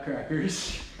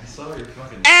Crackers. I saw your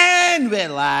fucking. And we're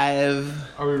live.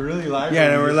 Are we really live? Yeah,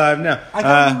 no, we're live now. I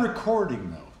thought we were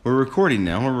recording though. We're recording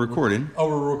now. We're recording. Oh,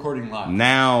 we're recording live.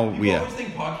 Now, People always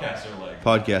think podcasts are like.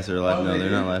 Podcasts are live. No,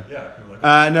 they're not live.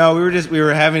 Yeah. No, we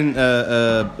were having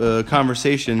a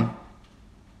conversation.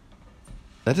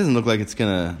 That doesn't look like it's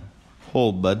gonna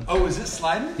hold, bud. Oh, is it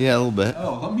sliding? Yeah, a little bit.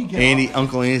 Oh, let me get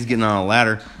Uncle Andy's getting on a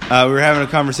ladder. We were having a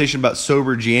conversation about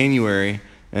Sober January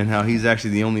and how he's actually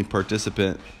the only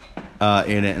participant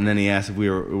in it. And then he asked if why we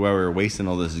were wasting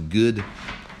all this good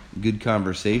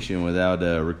conversation without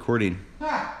recording.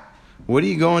 What are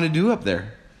you going to do up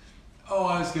there? Oh,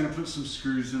 I was going to put some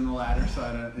screws in the ladder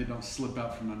so they don't slip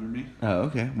out from under me. Oh,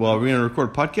 okay. Well, are we going to record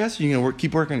a podcast or are you going to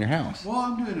keep working on your house? Well,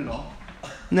 I'm doing it all.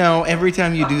 No, every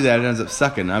time you do that, it ends up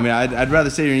sucking. I mean, I'd rather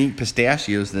sit here and eat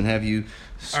pistachios than have you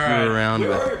screw around Where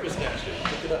with... are your pistachios?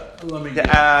 Look it up. Let me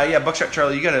Yeah, Buckshot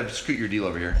Charlie, you got to scoot your deal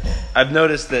over here. I've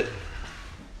noticed that...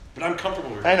 But I'm comfortable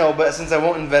with it. I know, but since I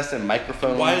won't invest in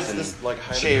microphones Why is and this, like,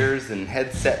 hiding? chairs and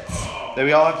headsets, that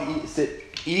we all have to sit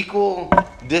equal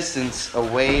distance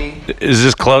away. Is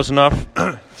this close enough?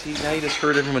 See, now you just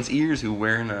hurt everyone's ears who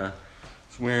wearing a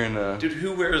Dude,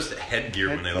 who wears headgear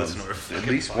when they listen to our At fucking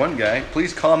least podcast? one guy.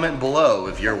 Please comment below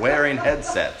if you're wearing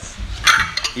headsets.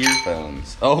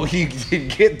 Earphones. Oh, you did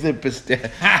get the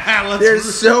pistachio.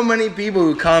 There's so many people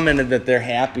who commented that they're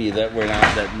happy that we're not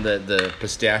that the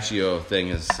pistachio thing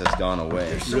has gone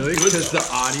away. Really? Because the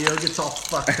audio gets all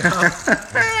fucked up.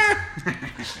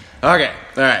 Okay,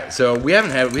 all right. So we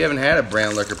haven't had a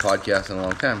Brand Liquor podcast in a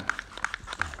long time.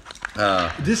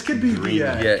 This could be the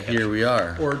Yeah, here we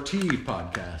are. or tea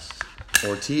podcast.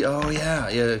 Or tea. Oh yeah,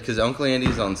 because Uncle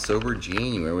Andy's on Sober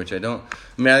January, which I don't.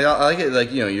 I mean, I like it.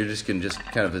 Like you're just kind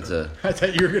of it's a. I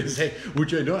thought you were going to say,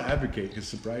 which I don't advocate because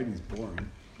sobriety is boring.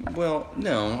 Well,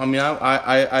 no. I mean,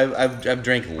 I've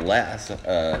drank less,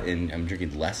 and I'm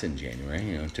drinking less in January.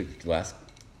 You know, took the last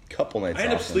couple nights. I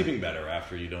end up off sleeping better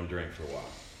after you don't drink for a while.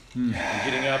 I'm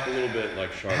getting up a little bit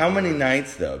like sharp. How many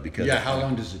nights though? Because How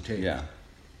long does it take? Yeah.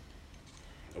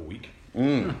 A week.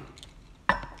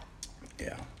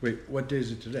 Yeah. Wait, what day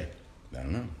is it today? I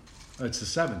don't know. Oh, it's the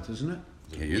 7th, isn't it?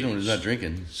 Yeah, you're the one who's not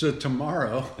drinking. So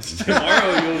tomorrow.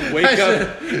 Tomorrow you'll wake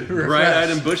up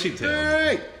bright-eyed and bushy-tailed. All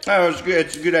right. Oh, it's good.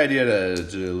 It's a good idea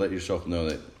to let yourself know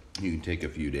that you can take a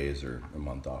few days or a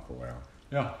month off or whatever.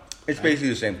 Yeah. It's basically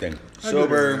the same thing. I do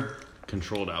Sober.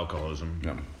 Controlled alcoholism.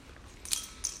 No.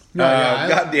 No, yeah,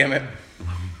 God damn it.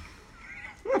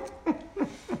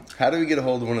 How do we get a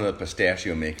hold of one of the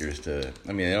pistachio makers to...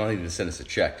 I mean, they don't need to send us a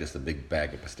check, just a big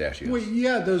bag of pistachios. Well,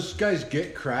 yeah, those guys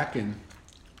Get Crackin'.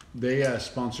 They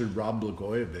sponsored Rob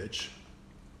Blagojevich.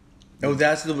 Oh,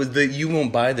 that's you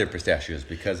won't buy their pistachios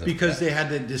because They had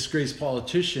that disgraced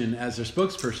politician as their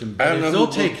spokesperson. I But don't if know they'll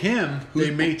who- take him, they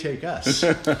may take us.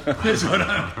 That's what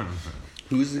I'm...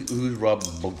 Who's Rob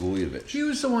Blagojevich? He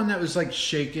was the one that was like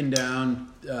shaking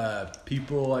down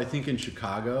people, I think, in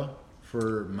Chicago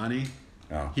for money.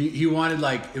 Oh. He wanted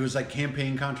it was like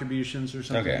campaign contributions or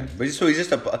something. Okay, but so he's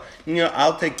just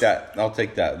I'll take that.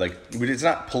 Like, but it's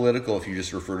not political if you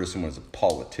just refer to someone as a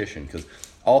politician, because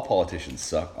all politicians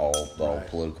suck. All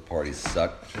political parties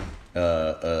suck. I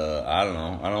don't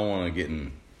know. I don't want to get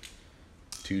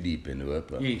too deep into it,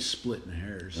 but He ain't splitting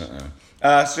hairs.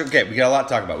 So okay, we got a lot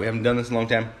to talk about. We haven't done this in a long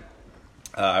time.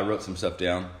 I wrote some stuff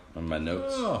down on my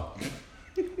notes.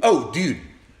 Oh, dude.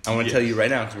 I want to tell you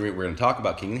right now, because we're going to talk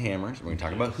about King of the Hammers. We're going to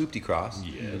talk about HooptieX.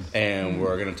 Yes. And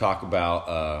we're going to talk about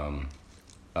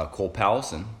Cole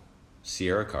Powelson,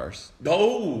 Sierra cars.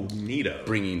 Oh, neato.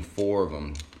 Bringing 4 of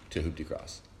them to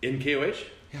HooptieX. In KOH?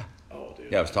 Yeah. Oh,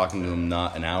 dude. Yeah, I was talking to him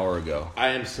not an hour ago. I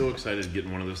am so excited to get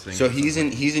one of those things. So he's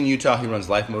in Utah. He runs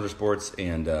Life Motorsports,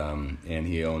 and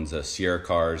he owns Sierra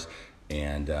cars.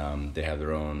 And they have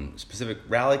their own specific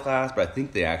rally class, but I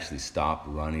think they actually stopped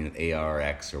running at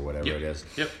ARX or whatever it is.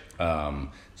 Yep.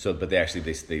 But they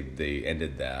actually they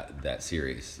ended that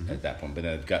series at that point. But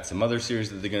they've got some other series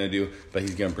that they're going to do. But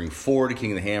he's going to bring 4 to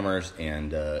King of the Hammers,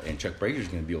 and Chuck Breaker's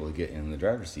going to be able to get in the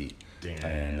driver's seat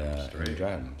and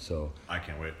drive them. So I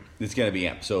can't wait. it's going to be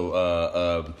amp.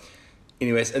 So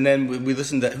anyways, and then we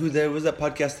listened to what was that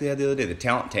podcast they had the other day, the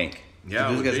Talent Tank. Yeah,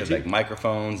 So those guys JT. have like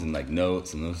microphones and like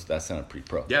notes, and that sounded pretty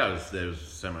pro. Yeah, it was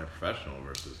semi-professional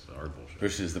versus our bullshit.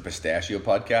 Versus the Pistachio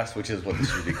podcast, which is what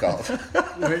this should be called.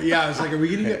 Yeah, I was like, are we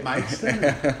going to get mics then?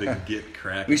 They get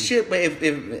cracked. We should, but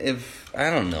if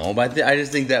I don't know, but I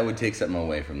just think that would take something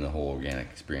away from the whole organic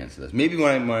experience of this. Maybe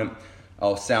when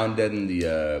I'll sound deaden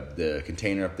the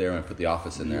container up there and I put the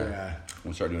office in there. Yeah.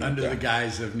 We'll start doing Under it the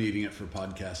guise of needing it for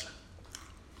podcasts.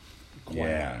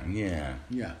 Yeah.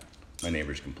 Yeah. My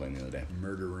neighbors complained the other day.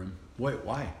 Murder room. Wait,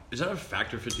 why? Is that a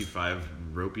Factor 55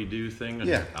 ropey do thing?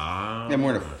 Yeah. Ah. Yeah, I'm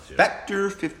wearing a Factor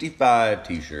 55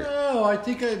 t-shirt. Oh, I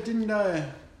think I didn't.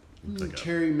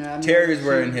 Terry Madden. Terry's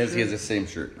wearing his. He has the same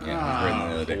shirt. Yeah, he was wearing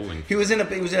the other day. holy- He was in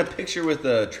a picture with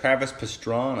Travis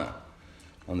Pastrana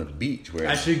on the beach. Where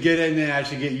I should get in there. I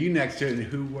should get you next to it. And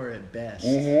who wore it best?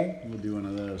 Mhm. We'll do one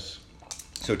of those.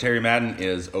 So Terry Madden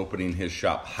is opening his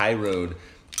shop High Road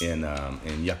in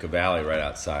Yucca Valley, right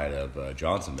outside of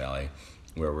Johnson Valley,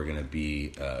 where we're going to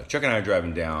be. Chuck and I are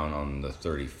driving down on the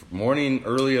 30th morning,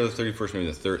 early of the 31st,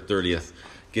 maybe the 30th.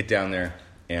 Get down there,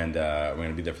 and we're going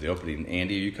to be there for the opening.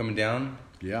 Andy, are you coming down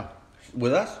Yeah.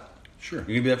 with us? Sure. You're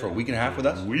going to be there for a week and a half with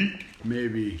us?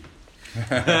 Maybe.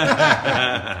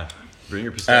 Bring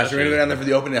your So pistachios. we're going to go down there for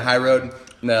the opening at High Road.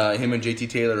 Him and JT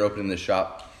Taylor are opening the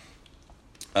shop.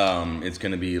 It's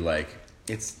going to be like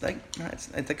it's like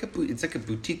a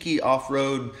boutique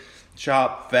off-road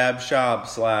shop, fab shop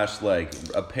 / like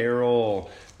apparel,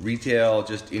 retail,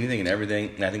 just anything and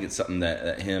everything. And I think it's something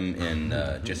that him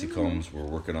and Jesse Combs were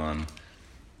working on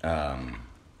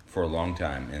for a long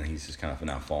time, and he's just kind of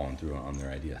now falling through on their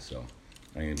idea. So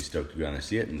I'm going to be stoked to go down and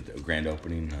see it. And the grand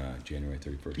opening January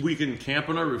 31st. We can camp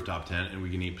on our rooftop tent and we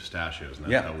can eat pistachios,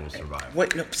 and that's how we'll survive.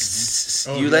 Wait, no,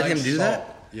 you he let likes him do salt.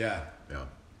 that? Yeah. Yeah.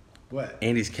 What?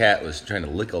 Andy's cat was trying to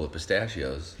lick all the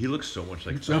pistachios. He looks so much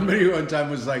like Somebody one time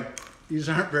was like, "These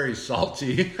aren't very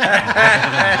salty."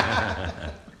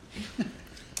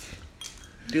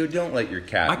 Dude, don't let your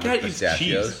cat My lick cat eats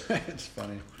pistachios. It's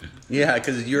funny. Yeah,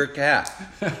 because you're a cat.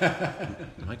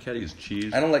 My cat eats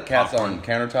cheese. I don't let cats popcorn. on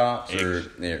countertops or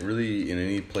Eggs. really in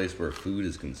any place where food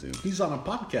is consumed. He's on a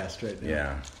podcast right now.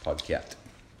 Yeah, podcat.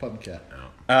 Pubcat.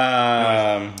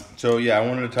 So yeah, I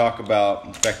wanted to talk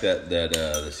about the fact that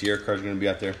the Sierra cars are going to be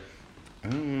out there.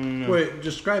 Wait,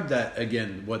 describe that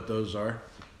again. What those are?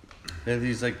 They're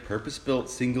these like purpose-built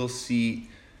single seat,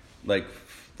 like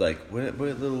what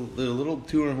little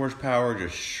 200 horsepower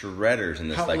just shredders in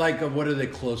this How, like. what are they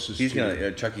closest He's to?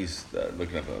 gonna Chucky's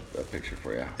looking up a picture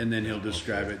for you. And then he'll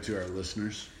describe it to our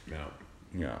listeners. Yeah.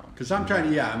 Yeah. Because I'm trying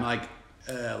to. Yeah, I'm like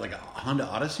a Honda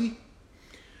Odyssey.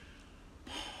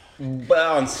 But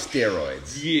on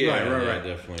steroids. Yeah, Right.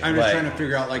 definitely. I'm just Like- trying to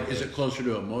figure out is it closer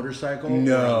to a motorcycle? or a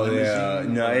No,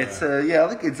 limousine, no, or it's I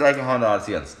think it's like a Honda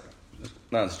Odyssey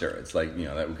not on steroids. Like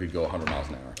that we could go 100 miles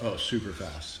an hour. Oh, super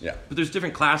fast. Yeah. But there's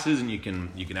different classes, and you can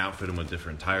outfit them with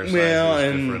different tire sizes. Well,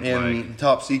 different, and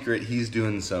top secret, he's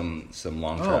doing some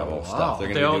long travel wow. stuff. They're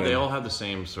they gonna all be they doing, all have the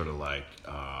same sort of like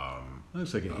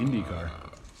Looks like an Indy car.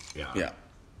 yeah,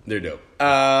 they're dope.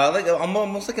 Like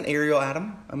almost like an Aerial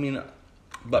Atom. I mean,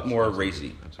 but more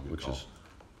racy, That's a good which call. is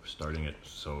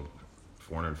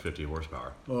 450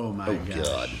 horsepower, Oh my oh gosh.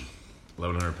 god.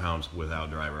 1,100 pounds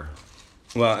without driver.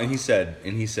 Well, and he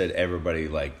said everybody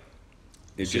like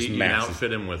it's So just you can massive.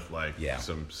 outfit him with like Yeah.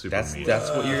 some super That's meat.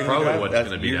 what you're gonna probably drive. what's That's-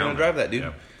 going to be you're down gonna drive that,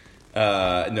 dude.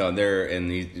 Yeah. No,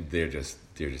 they're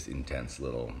just intense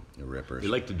little rippers. We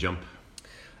like to jump.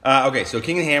 Okay, so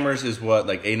King of the Hammers is what,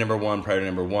 like A number 1, priority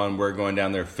number 1. We're going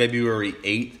down there February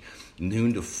 8th,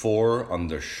 noon to 4 on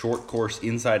the short course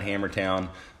inside Hammertown,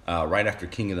 right after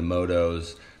King of the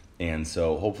Motos. And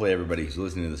so hopefully everybody who's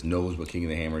listening to this knows what King of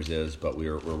the Hammers is, but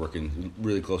we're working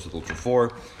really close with Ultra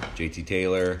 4, JT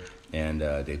Taylor, and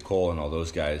Dave Cole and all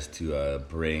those guys to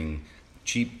bring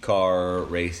cheap car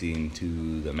racing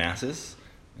to the masses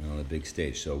on the big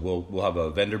stage. So we'll have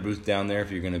a vendor booth down there if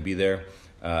you're going to be there.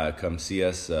 Come see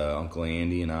us, Uncle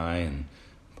Andy and I, and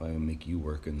probably make you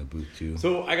work in the booth too.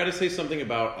 So I got to say something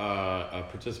about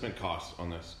participant costs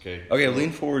on this. Okay. Okay,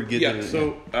 lean forward.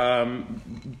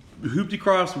 Hoopty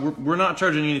Cross, we're not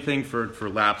charging anything for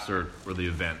laps or the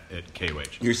event at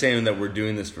KOH. You're saying that we're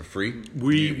doing this for free?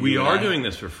 We You are and I? doing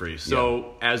this for free.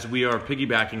 So as we are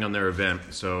piggybacking on their event,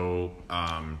 so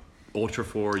Ultra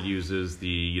 4 uses the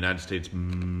United States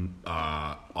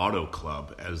Auto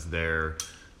Club as their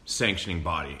sanctioning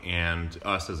body, and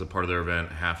us as a part of their event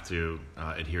have to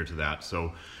adhere to that.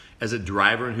 So as a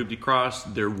driver in Hoopty Cross,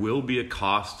 there will be a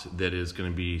cost that is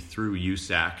going to be through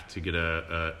USAC to get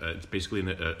it's basically an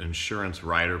insurance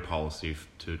rider policy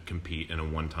to compete in a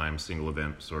one-time single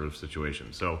event sort of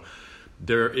situation. So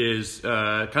there is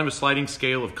kind of a sliding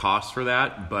scale of costs for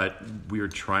that, but we are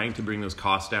trying to bring those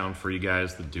costs down for you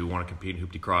guys that do want to compete in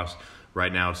Hoopty Cross.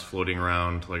 Right now it's floating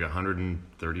around to like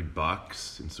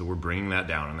 $130, and so we're bringing that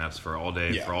down, and that's for all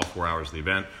day, for all 4 hours of the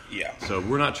event. Yeah. So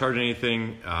we're not charging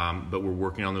anything, but we're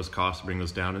working on those costs to bring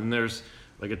those down. And there's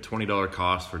like a $20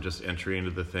 cost for just entry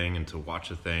into the thing and to watch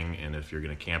the thing. And if you're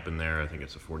going to camp in there, I think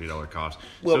it's a $40 cost.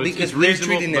 Well, so because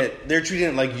it's they're treating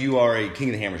it like you are a King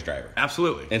of the Hammers driver.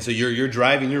 Absolutely. And so you're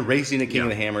driving, you're racing at King of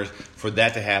the Hammers. For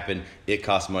that to happen, it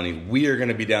costs money. We are going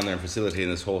to be down there and facilitating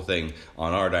this whole thing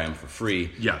on our dime for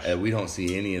free. Yes. We don't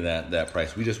see any of that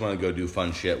price. We just want to go do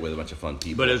fun shit with a bunch of fun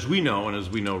people. But as we know,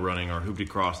 running our Hoopty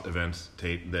Cross events,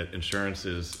 Tate, that insurance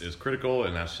is critical,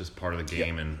 and that's just part of the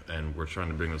game. And we're trying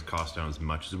to bring those costs down as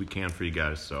much as we can for you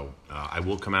guys. So I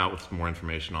will come out with some more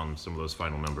information on some of those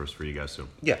final numbers for you guys soon.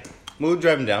 Yeah. We'll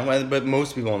drive them down, but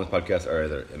most people on this podcast are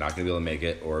either not going to be able to make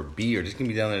it, or B, are just going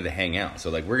to be down there to hang out. So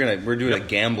like we're doing a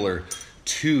gambler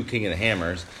to King of the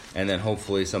Hammers, and then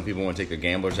hopefully some people want to take their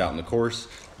gamblers out in the course.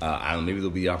 I don't know, maybe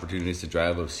there'll be opportunities to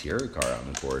drive a Sierra car out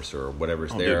in the course or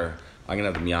whatever's there. Dude. I'm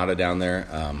going to have the Miata down there.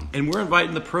 And we're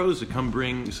inviting the pros to come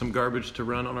bring some garbage to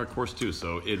run on our course too,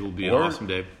 so it'll be an awesome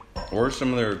day. Or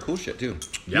some of their cool shit too.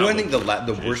 Yeah, you know, I think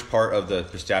the worst part of the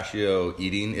pistachio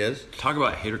eating is? Talk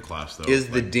about hater class though. Is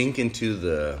the dink into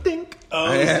the... Dink.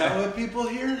 Oh, is that what people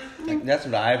hear? That's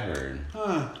what I've heard.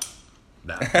 Huh.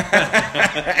 Yeah.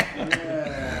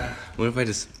 What if I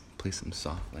just play some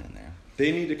soft land there?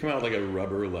 They need to come out like a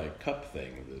rubber cup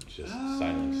thing that's just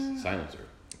silencer.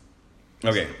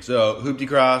 Okay, so Hoopty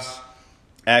Cross,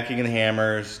 at King of the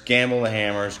Hammers, gamble the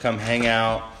Hammers, come hang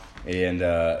out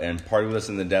and party with us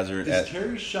in the desert. Is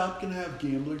Terry's shop gonna have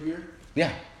gambler gear?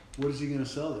 Yeah. What is he gonna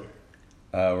sell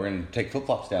there? We're gonna take flip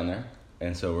flops down there,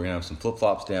 and so we're gonna have some flip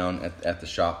flops down at the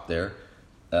shop there.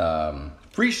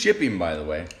 Free shipping, by the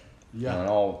way. Yeah. On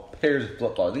all pairs of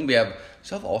flip flops. I think we have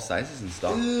all sizes and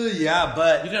stuff. Yeah,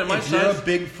 but you know, my if size? you're a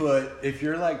Bigfoot, if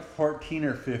you're like 14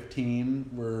 or 15,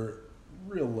 we're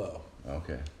real low.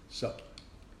 Okay. So,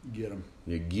 get them.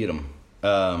 You get them.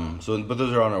 But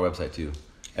those are on our website too.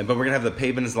 But we're gonna have the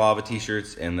Pavement is Lava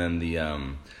t-shirts and then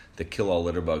the Kill All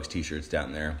Litter Bugs t-shirts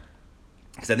down there.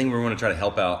 Because I think we're going to try to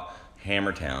help out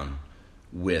Hammertown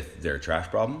with their trash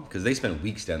problem, because they spend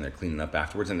weeks down there cleaning up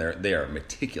afterwards, and they are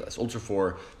meticulous. Ultra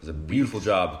 4 does a beautiful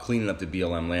job cleaning up the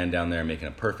BLM land down there, making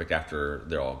it perfect after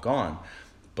they're all gone.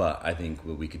 But I think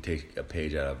we could take a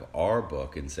page out of our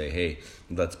book and say, hey,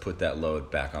 let's put that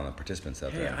load back on the participants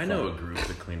out there. Yeah, I know a group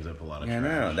that cleans up a lot of trash.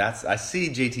 I know. I see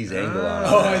JT's angle on it.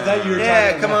 Oh, I thought you were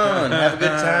talking about... come on, have a good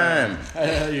time. I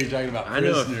thought you were talking about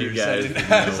prisoners. I know a few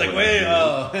guys. I was like, wait,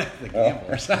 the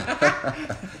gamblers.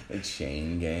 The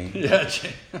chain gang. Yeah,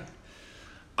 chain.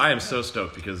 I am so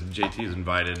stoked because JT's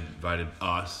invited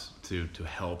us to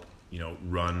help,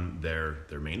 run their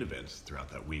main events throughout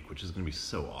that week, which is going to be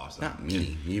so awesome. Not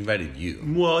me. He invited you.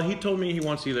 Well, he told me he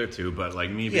wants you there too, but like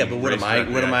me. Yeah, but what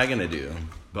am I going to do?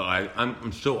 But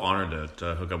I'm still honored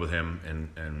to hook up with him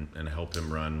and help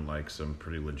him run like some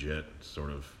pretty legit sort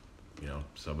of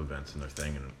sub events in their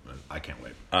thing, and I can't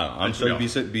wait. I'm so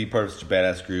to be part of such a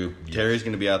badass group. Yes. Terry's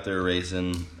going to be out there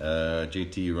racing,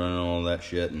 JT running all that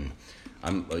shit, and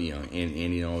I'm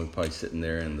Andy will be probably sitting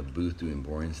there in the booth doing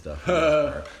boring stuff.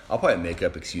 I'll probably make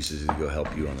up excuses to go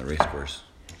help you on the race course.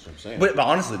 That's what I'm saying. But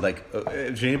honestly,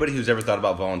 to anybody who's ever thought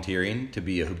about volunteering to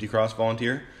be a Hoopty Cross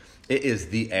volunteer, it is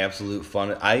the absolute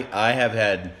fun. I have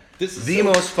had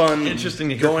most fun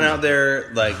interesting going out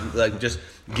there, like just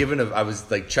giving I was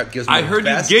like Chuck gives me I heard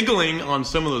best. you giggling on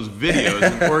some of those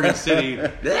videos in Oregon City.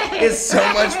 It's so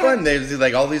much fun. There's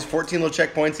like all these 14 little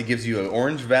checkpoints. He gives you an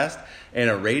orange vest and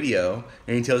a radio,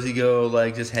 and he tells you to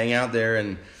go just hang out there,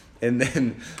 and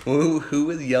then who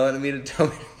was yelling at me to tell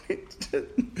me?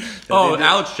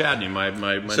 Alex Chadney, my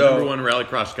number one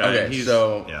rallycross guy. Okay,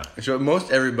 so most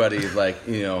everybody is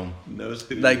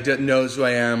knows who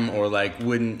I am, or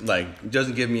wouldn't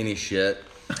doesn't give me any shit.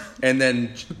 And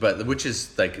then, which is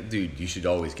dude, you should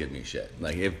always give me shit.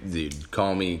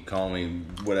 Call me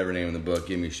whatever name in the book,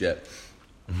 give me shit.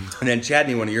 And then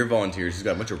Chadney, one of your volunteers, who's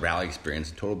got a bunch of rally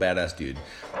experience, total badass dude.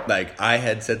 I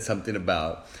had said something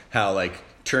about how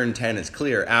turn 10 is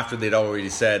clear after they'd already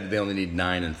said they only need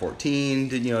 9 and 14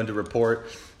 to report,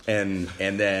 and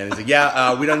then he's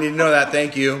like, we don't need to know that,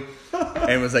 thank you,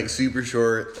 and was super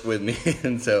short with me,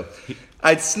 and so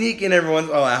I'd sneak in every once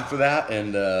in a while after that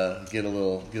and get a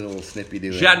little snippy to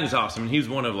it. Chadney's awesome. He's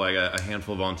one of a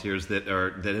handful of volunteers that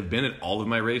have been at all of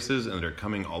my races and that are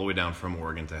coming all the way down from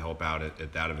Oregon to help out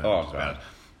at that event. Oh, God.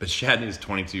 But Chadney's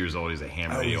 22 years old. He's a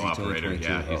ham radio operator.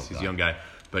 Yeah, he's a young guy,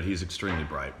 but he's extremely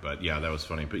bright. But yeah, that was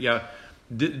funny. But yeah,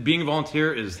 being a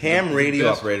volunteer is ham radio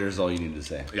operator is all you need to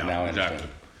say. Yeah, now exactly.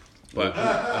 But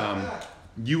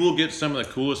You will get some of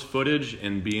the coolest footage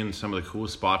and be in some of the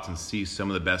coolest spots and see some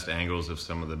of the best angles of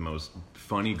some of the most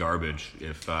funny garbage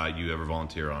if you ever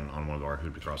volunteer on one of our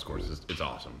hoop lacrosse courses. It's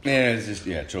awesome. And it's just,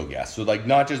 total gas. So, like,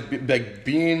 not just, like,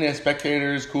 being a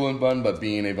spectator is cool and fun, but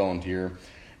being a volunteer,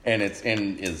 and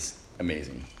is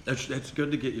amazing. That's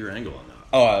good to get your angle on that.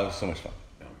 Oh, it was so much fun.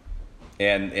 Yeah.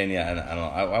 And I don't know.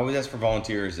 I always ask for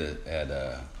volunteers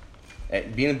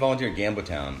at being a volunteer at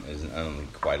Gambletown is, I don't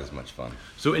think, quite as much fun.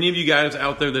 So any of you guys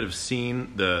out there that have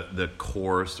seen the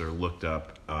course or looked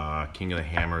up King of the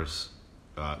Hammers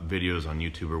videos on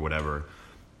YouTube or whatever,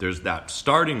 there's that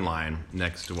starting line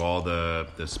next to all the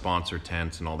sponsor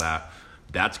tents and all that.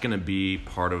 That's going to be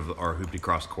part of our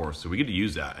HooptieCross course. So we get to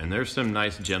use that. And there's some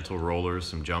nice gentle rollers,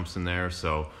 some jumps in there.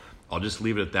 So I'll just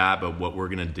leave it at that. But what we're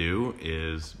going to do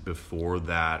is before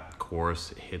that course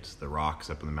hits the rocks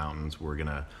up in the mountains, we're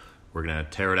gonna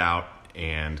tear it out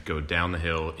and go down the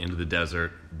hill into the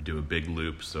desert, do a big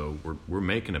loop. So we're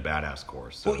making a badass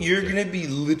course. So well, you're going to be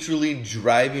literally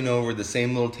driving over the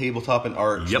same little tabletop and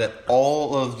arch that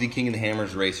all of the King of the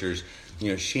Hammers racers,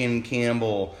 Shannon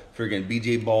Campbell, friggin'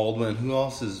 BJ Baldwin, who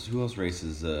else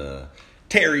races?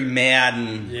 Terry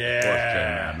Madden. Yeah. Of course,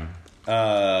 Terry Madden.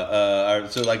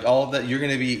 So like all of that, you're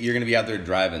gonna be out there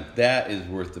driving. That is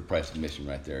worth the price of admission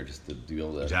right there, just to be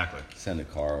able to send a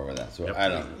car over that. So I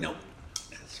don't. Nope.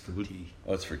 That's for tea.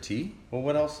 Oh, it's for tea. Well,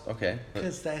 what else? Okay.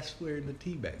 Because that's where the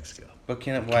tea bags go. But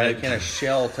why can't a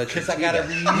shell touch your tea? Because I gotta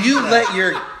bag? You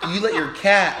let your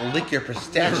cat lick your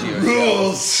pistachio.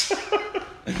 Rules.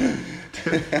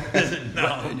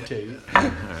 No. Okay.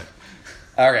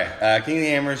 King of the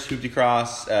Hammers,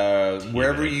 HooptieCross,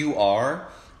 wherever you are.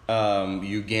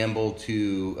 You gamble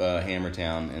to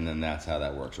Hammertown, and then that's how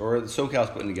that works. Or SoCal's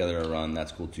putting together a run.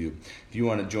 That's cool, too. If you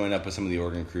want to join up with some of the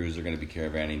Oregon crews, they're going to be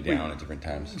caravanning down at different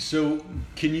times. So,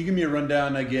 can you give me a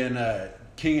rundown again?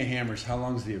 King of Hammers, how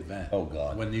long's the event? Oh,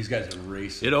 God. When these guys are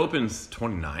racing? It opens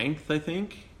 29th, I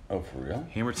think. Oh, for real?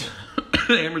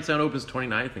 Hammertown opens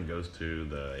 29th and goes to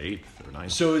the 8th or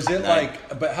 9th. So, is it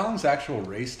but how long's the actual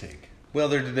race take? Well,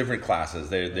 they're different classes.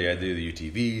 They do the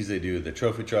UTVs, they do the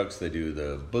trophy trucks, they do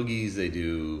the boogies, they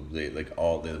like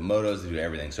all the motos, they do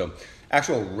everything. So,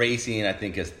 actual racing, I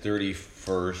think, is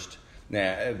 31st,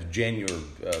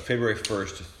 February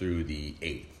 1st through the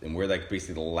 8th, and we're like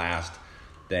basically the last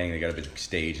thing. They got a big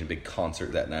stage and a big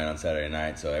concert that night on Saturday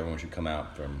night, so everyone should come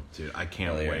out from. Dude, I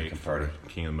can't LA wait for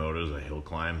King of the Motos, a hill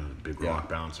climb, big rock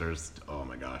bouncers. Oh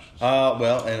my gosh.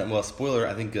 Spoiler.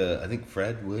 I think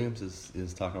Fred Williams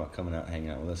is talking about coming out and hanging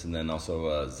out with us, and then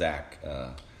also Zach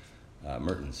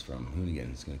Mertens from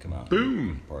Hoonigan is going to come out. Boom.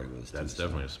 And party with us. That's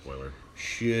definitely a spoiler.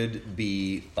 Should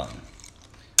be fun.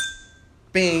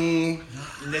 Bing.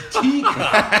 The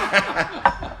teacup.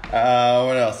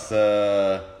 What else?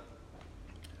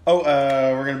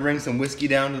 We're gonna bring some whiskey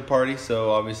down to the party.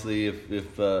 So obviously, if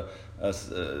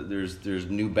there's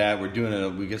new bad, we're doing it.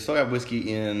 We still got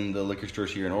whiskey in the liquor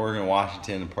stores here in Oregon,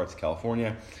 Washington, and parts of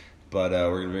California, but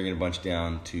we're gonna bring a bunch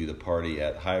down to the party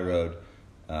at High Road.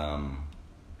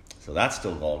 So that's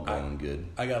still all going good.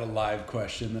 I got a live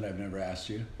question that I've never asked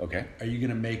you. Okay. Are you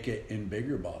gonna make it in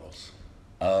bigger bottles?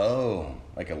 Oh,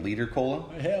 like a liter cola?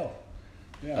 Hell.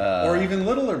 Yeah. Or even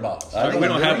littler bottles. We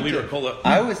don't have liter cola.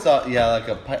 I always thought, like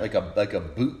a pint, like a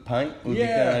boot pint would be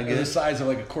kind of good. The size of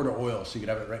like a quart of oil, so you could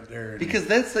have it right there. Because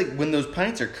that's like when those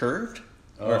pints are curved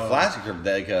or flasks are curved,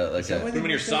 like a put them in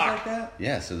your sock. Like that?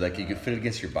 Yeah, so like you could fit it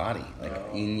against your body,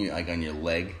 like on your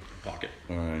leg, Pocket,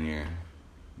 or on your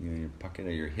pocket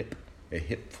or your hip, a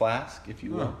hip flask, if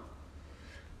you will.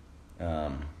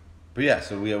 But yeah,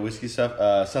 so we have whiskey stuff.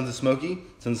 Sons of Smoky,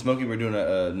 we're doing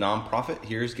a non-profit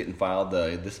here. Is getting filed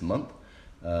this month.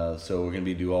 So we're going to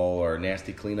be do all our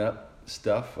nasty cleanup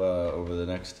stuff over the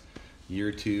next year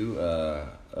or two.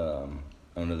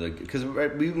 Because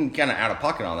we've been kind of out of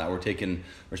pocket on that. We're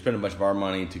spending a bunch of our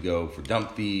money to go for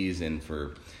dump fees and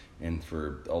for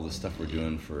all the stuff we're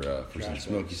doing for Sons of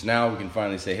Smoky. So now we can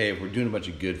finally say, hey, if we're doing a bunch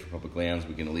of good for public lands,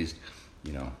 we can at least,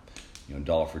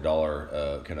 dollar for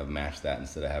dollar, kind of match that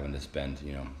instead of having to spend,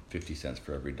 50 cents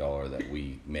for every dollar that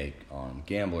we make on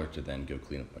Gambler to then go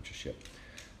clean up a bunch of shit.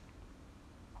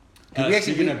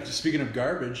 Speaking of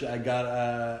garbage, I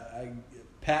got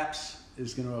Paps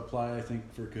is going to apply, I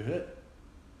think, for Kahoot.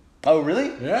 Oh,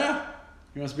 really? Yeah,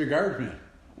 he wants to be a garbage man.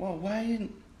 Well, why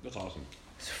didn't? That's awesome.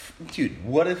 Dude,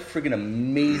 what a freaking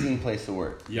amazing place to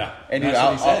work. Yeah, and dude,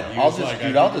 I'll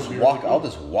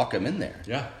just walk him in there.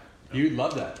 Yeah. He would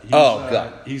love that.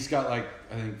 God. He's got I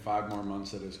think 5 more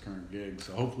months at his current gig,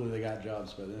 so hopefully they got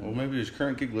jobs by then. Well, maybe his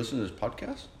current gig listen to this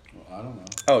podcast? Well, I don't know.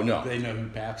 Oh, no. They know who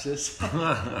Paps is?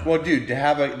 Well, dude, to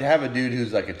have a dude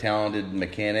who's like a talented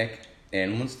mechanic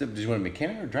And did you want a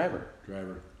mechanic or driver?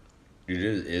 Driver.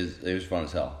 It was fun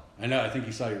as hell. I know. I think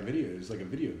you saw your video. It was like a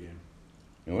video game.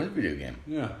 It was a video game.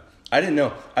 Yeah. I didn't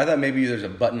know. I thought maybe there's a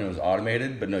button and it was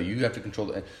automated, but no, you have to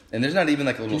control it. And there's not even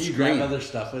like a little Can you screen. grab other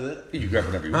stuff with it? You grab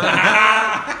whatever you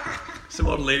want. Some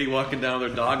old lady walking down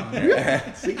with their dog.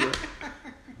 It's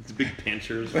big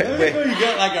pinchers. Wait. You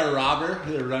got like a robber.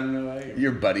 They're running away.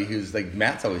 Your buddy who's like,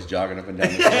 Matt's always jogging up and down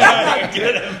the street.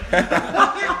 Get him.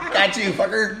 Got you,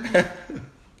 fucker.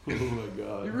 Oh my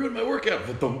god. You ruined my workout.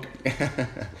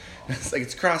 It's like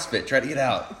it's CrossFit. Try to get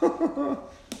out.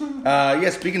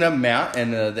 Speaking of Matt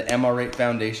and the MR8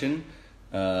 Foundation,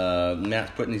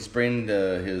 he's spraying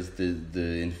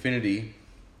the Infinity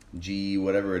G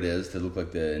whatever it is to look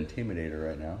like the Intimidator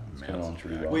right now. It's going on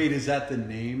pretty well. Wait, is that the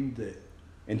name that?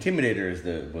 Intimidator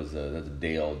that's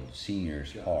Dale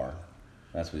Senior's car.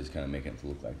 That's what he's kind of making it to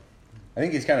look like. I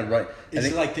think he's kind of right. Is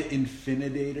it like the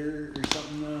Infinidator or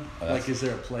something though? Like, is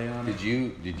there a play on it? Did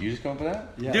you just come up with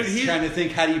that? Yeah, Dude, he's trying to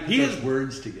think. How do you put those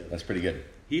words together? That's pretty good.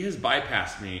 He has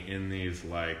bypassed me in these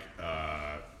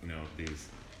these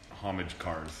homage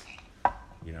cars.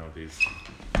 You know, these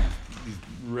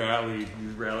rally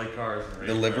cars. Right?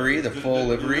 The livery, the full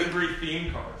livery. The livery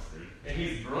theme cars, dude. And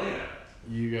he's brilliant at it.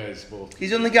 You guys both.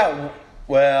 He's only got.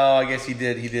 Well, I guess he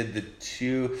did. He did the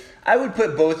two. I would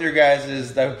put both your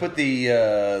guys's. I would put the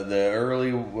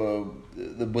early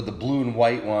with the blue and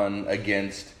white one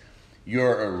against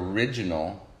your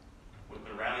original. With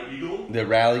the Rally Eagle. The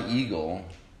Rally Eagle.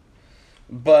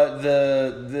 But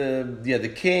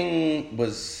the King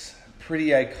was pretty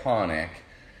iconic.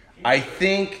 I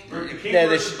think the King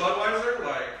versus Budweiser,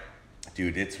 like.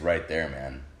 Dude, it's right there,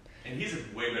 man. And he's a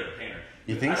way better painter.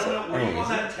 You think so? I don't know. Were you on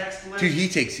that text list? Dude,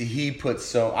 he puts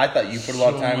so. I thought you put a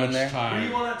lot of time in there. Were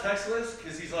you on that text list?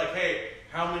 Because he's like, hey,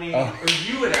 how many? Or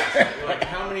you would ask him, like,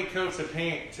 how many coats of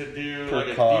paint to do Per like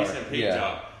a car, decent paint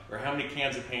job, or how many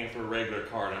cans of paint for a regular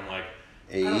car? And I'm like,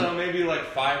 8? I don't know, maybe like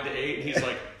 5 to 8. And he's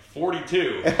like,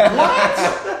 42.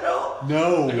 What?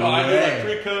 No. Like, I do like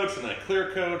 3 coats and then a clear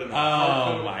coat and then a hard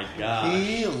coat. Oh my god.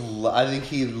 I think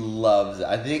he loves it.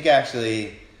 I think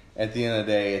actually, at the end of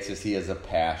the day, it's just he has a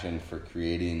passion for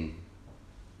creating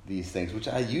these things, which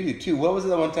you do too. What was it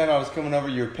that one time I was coming over?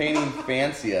 You were painting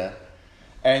Fancia,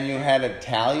 and you had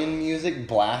Italian music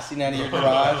blasting out of your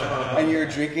garage, and you were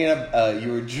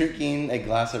drinking a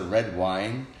glass of red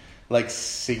wine, like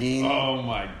singing. Oh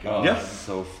my god. Yeah,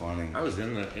 so funny. I was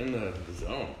in the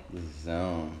zone. The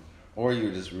zone, or you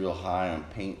were just real high on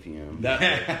paint fumes.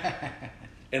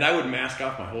 And I would mask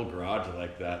off my whole garage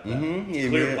like that Yeah,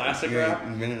 clear plastic wrap.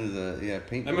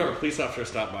 Paint. I remember a police officer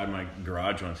stopped by my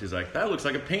garage once. He's like, "That looks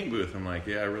like a paint booth." I'm like,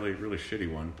 "Yeah, really, really shitty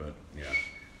one, but yeah."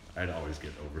 I'd always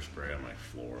get overspray on my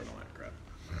floor and all that crap.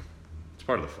 It's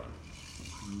part of the fun.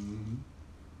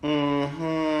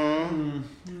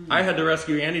 I had to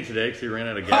rescue Andy today because he ran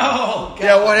out of gas. Oh god.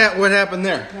 Yeah, what happened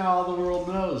there? Now all the world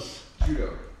knows.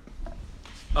 Judo.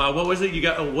 What was it you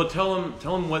got? Well, tell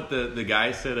him what the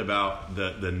guy said about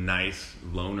the nice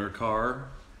loaner car,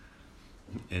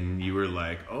 and you were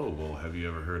like, "Oh, well, have you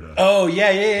ever heard of?" Oh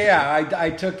yeah. I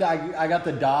got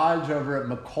the Dodge over at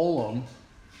McCollum.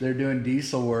 They're doing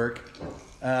diesel work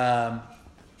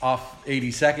off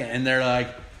 82nd, and they're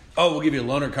like, "Oh, we'll give you a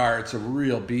loaner car. It's a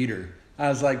real beater." I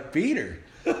was like, "Beater?"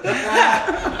 You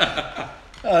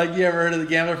ever heard of the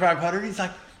Gambler 500? He's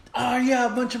like, "Oh yeah,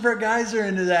 a bunch of our guys are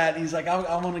into that." He's like,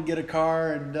 I want to get a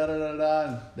car and da da da da.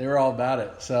 And they were all about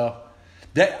it. So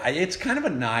it's kind of a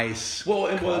nice.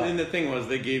 And the thing was,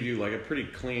 they gave you like a pretty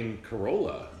clean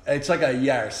Corolla. It's like a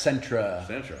Sentra.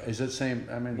 Sentra. Is it same?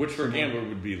 I mean, Which for a gambler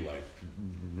would be like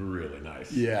really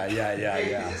nice. Yeah.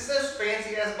 Is this this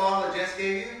fancy ass bottle that Jess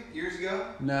gave you years ago?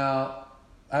 No,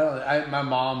 I don't. My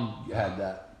mom had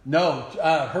that. No,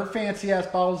 her fancy ass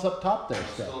bottle's up top there.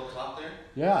 Still up top there?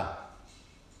 Yeah.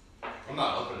 I'm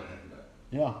not opening it, but.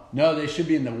 Yeah. No, they should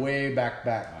be in the way back.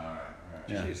 All right.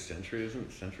 Did you say Century?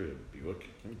 Isn't Century a Buick?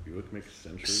 Didn't Buick make a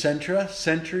Century?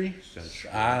 Century?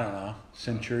 I don't know.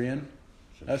 Centurion?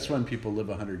 That's when people live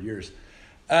 100 years.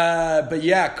 But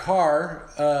yeah, car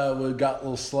got a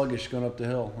little sluggish going up the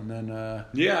hill, and then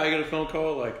yeah, I got a phone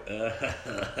call like,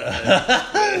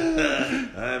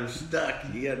 I'm stuck.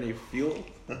 You got any fuel?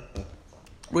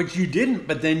 which you didn't,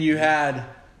 but then you had,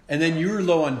 and then you were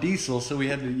low on diesel, so we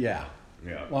had to Yeah.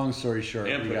 Long story short,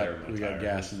 And we put got tire.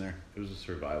 gas in there. It was a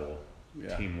survival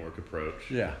teamwork approach.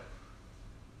 Yeah.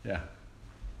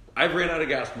 I've ran out of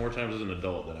gas more times as an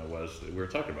adult than I was. We were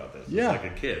talking about this. Yeah. Like a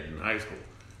kid in high school.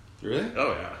 Really?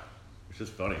 Oh yeah. It's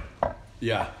just funny.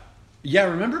 Yeah. Yeah,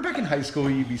 remember back in high school,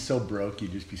 you'd be so broke,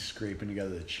 you'd just be scraping together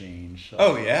the change. So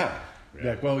Oh, yeah.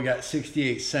 Like, well, we got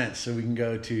 68 cents, so we can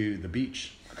go to the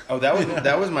beach. Oh,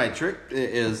 that was my trick.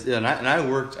 And I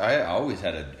worked. I always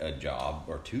had a job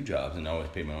or 2 jobs, and I always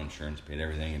paid my own insurance, paid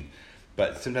everything.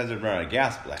 But sometimes I'd run out of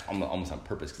gas, like almost on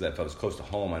purpose, because if I was close to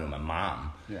home, I know my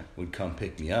mom would come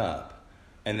pick me up,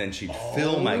 and then she'd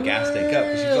fill my gas tank up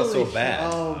because she felt so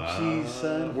bad. Oh, jeez,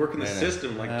 son. Working the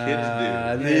system like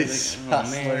kids do. These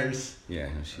hustlers. Yeah,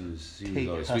 she was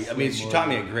always sweet. I mean, she taught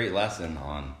me a great lesson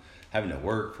on having to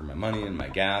work for my money and my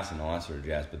gas and all that sort of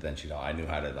jazz. But then I knew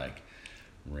how to like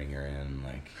ring her in,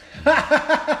 like.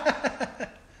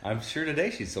 I'm sure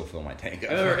today she'd still fill my tank up.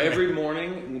 I remember every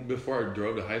morning before I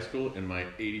drove to high school in my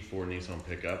 '84 Nissan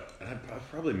pickup, and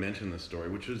I've probably mentioned this story,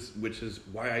 which is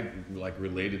why I like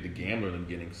related to gambling and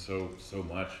getting so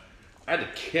much. I had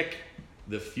to kick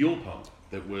the fuel pump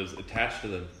that was attached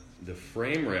to the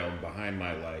frame rail behind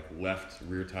my like left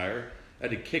rear tire. I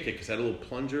had to kick it because I had a little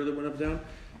plunger that went up down,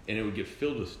 and it would get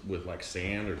filled with like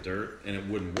sand or dirt, and it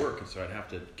wouldn't work. And so I'd have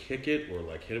to kick it or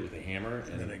like hit it with a hammer,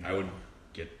 and then I would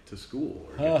get to school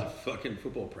or get to fucking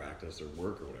football practice or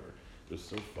work or whatever. It was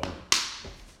so fun.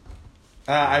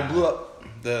 I blew up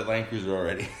the Land Cruiser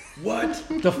already. What?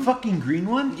 The fucking green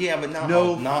one? Yeah, but not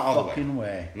no all fucking the way.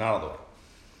 way. Not all the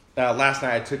way. Last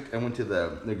night I went to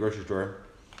the grocery store,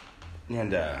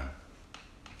 and I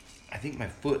think my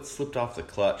foot slipped off the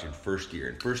clutch in first gear.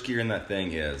 And first gear in that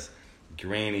thing is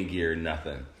granny gear,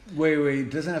 nothing. Wait, it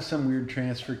doesn't have some weird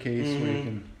transfer case where you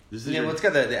can... It's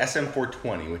got the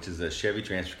SM420, which is a Chevy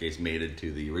transfer case mated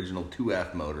to the original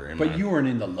 2F motor. But you weren't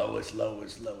in the lowest. No.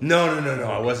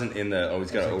 I wasn't in the... Oh,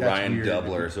 it's got an Orion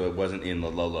doubler, so it wasn't in the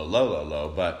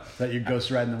low. But that you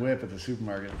ghost riding the whip at the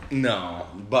supermarket. No,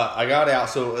 but I got out.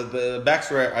 So the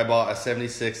backstory, I bought a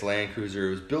 76 Land Cruiser.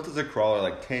 It was built as a crawler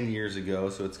like 10 years ago,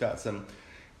 so it's got some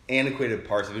antiquated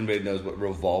parts. If anybody knows what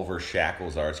revolver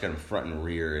shackles are, it's kind of front and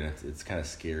rear, and it's kind of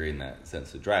scary in that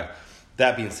sense to drive.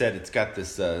 That being said, it's got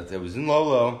this. It was in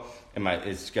low, and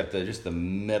it's got just the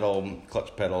metal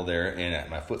clutch pedal there, and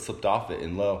my foot slipped off it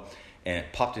in low, and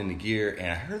it popped into gear,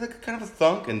 and I heard like kind of a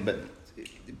thunk, but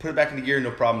put it back into gear, no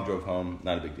problem. Drove home,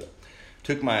 not a big deal.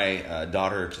 Took my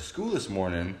daughter to school this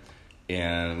morning,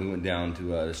 and we went down to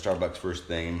Starbucks first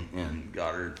thing, and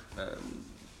got her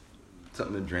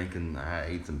something to drink, and I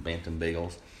ate some Bantam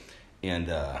bagels,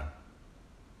 and.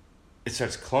 It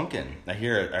starts clunking. I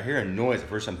hear a noise. At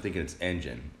first, I'm thinking it's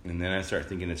engine, and then I start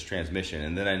thinking it's transmission,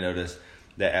 and then I notice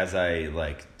that as I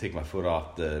like take my foot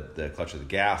off the clutch of the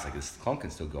gas, like this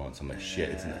clunking's still going. So I'm like, shit,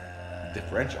 it's in the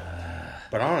differential.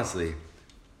 But honestly,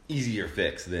 easier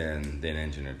fix than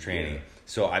engine or tranny. Yeah.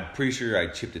 So I'm pretty sure I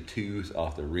chipped a tooth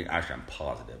off the ring. Actually, I'm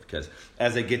positive because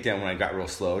as I get down, when I got real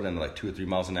slow, down to like 2 or 3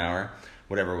 miles an hour,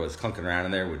 whatever was clunking around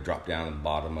in there would drop down to the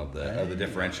bottom of the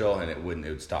differential, and it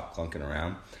would stop clunking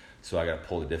around. So I got to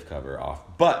pull the diff cover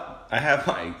off. But I have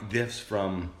my diffs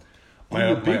from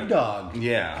my big dog.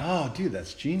 Yeah. Oh, dude,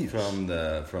 that's genius. From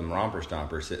Romper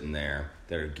Stomper sitting there.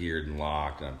 They're geared and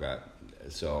locked, and I've got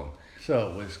so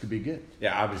this could be good.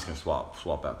 Yeah, I'm just gonna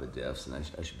swap out the diffs, and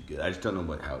I should be good. I just don't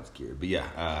know how it's geared. But yeah,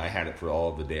 I had it for all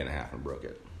of the day and a half and broke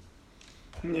it.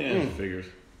 Yeah, figures.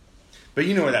 But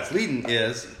you know where that's leading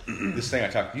is this thing I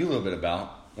talked to you a little bit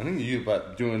about. I think you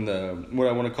about doing what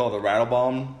I want to call the rattle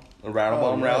bomb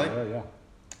rally. Yeah.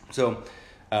 So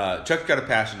Chuck's got a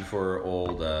passion for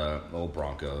old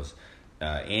Broncos.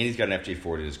 Andy's got an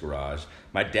FJ40 in his garage.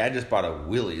 My dad just bought a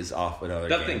Willys off another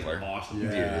that gambler. Thing's awesome. Yeah.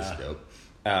 Dude, it's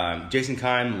dope. Jason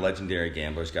Kime, legendary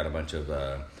gambler, has got a bunch of...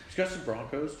 he's got some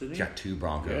Broncos, didn't he? He's got 2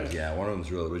 Broncos, yeah. One of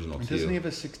them's real original, too. Doesn't he have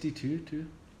a 62, too?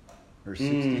 Or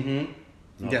 60? Mm-hmm.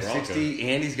 He's got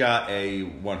 60, and he's got a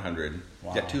 100.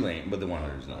 Wow. He's got 2 lane, but the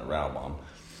 100 is not a rattle bomb.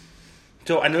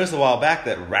 So I noticed a while back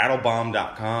that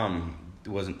rattlebomb.com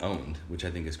wasn't owned, which I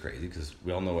think is crazy because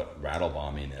we all know what rattle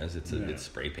bombing is. It's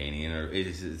spray painting, or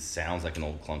it sounds like an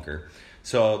old clunker.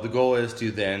 So the goal is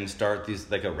to then start these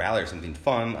like a rally or something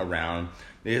fun around.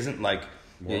 It isn't like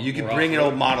you could bring an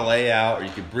old Model A out, or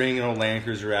you could bring an old Land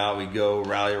Cruiser out. We go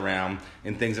rally around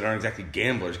in things that aren't exactly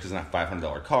gamblers because they're not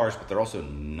 $500 cars, but they're also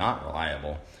not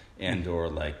reliable and or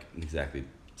like exactly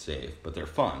safe, but they're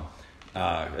fun.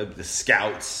 The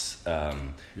Scouts,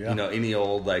 any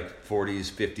old like 40s,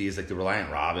 50s, like the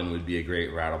Reliant Robin would be a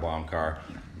great rattle bomb car.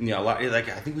 I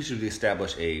think we should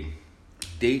establish a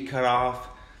date cutoff.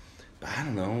 But I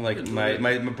don't know, like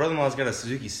my brother-in-law's got a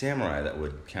Suzuki Samurai that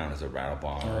would count as a rattle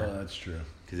bomb. Oh, that's true.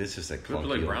 Because it's just like clunky.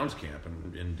 Like Brown's Camp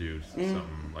and do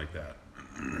something like that.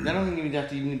 I don't think you have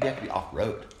to be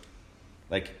off-road.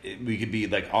 Like we could be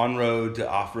like on-road to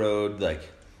off-road, like.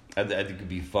 I think it'd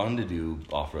be fun to do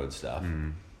off-road stuff.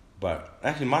 But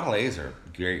actually, Model A's are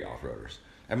great off-roaders.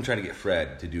 I've been trying to get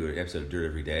Fred to do an episode of Dirt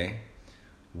Every Day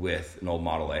with an old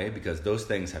Model A because those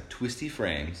things have twisty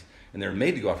frames and they're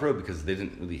made to go off road because they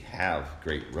didn't really have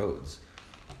great roads.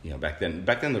 You know, back then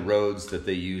the roads that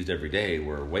they used every day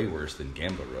were way worse than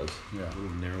Gambler roads. Yeah.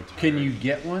 Narrow tires. Can you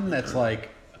get one that's like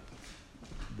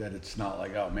that? It's not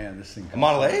like, oh man, this thing. A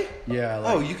Model A? Yeah.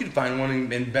 Like, you could find one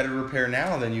in better repair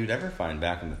now than you'd ever find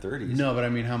back in the 30s. no, but I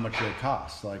mean, how much do they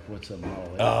cost? Like, what's a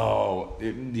Model A? Oh,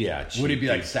 yeah. Would it cheap, be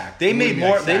like dude. Sac? They would made it be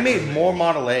more. like They Sac- made more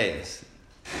Model A's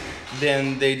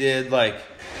than they did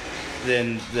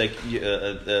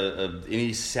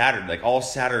any Saturn. Like all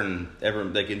Saturn ever.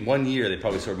 Like in 1 year, they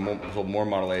probably sold more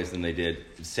Model A's than they did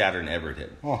Saturn ever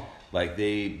did. Oh. Like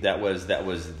that was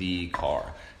the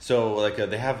car. So like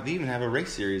they even have a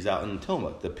race series out in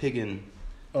Tillamook, the Pig and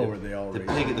where they all the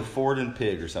race? pig, the Ford and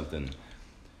Pig or something.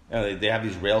 They have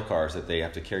these rail cars that they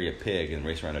have to carry a pig and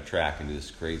race around a track and do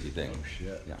this crazy thing. Oh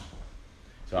shit. Yeah.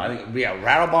 So I think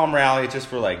Rattle Bomb Rally just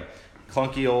for like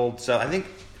clunky old stuff. I think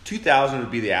 2000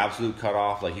 would be the absolute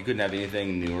cutoff. Like you couldn't have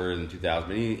anything newer than 2000.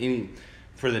 But any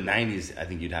for the 90s, I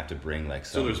think you'd have to bring like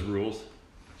some. So there's rules.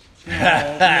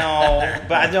 No,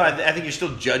 but I think you're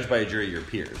still judged by a jury of your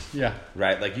peers. Yeah.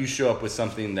 Right? Like you show up with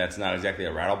something that's not exactly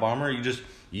a rattle bomber,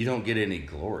 you don't get any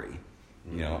glory.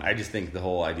 You know, I just think the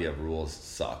whole idea of rules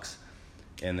sucks.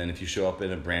 And then if you show up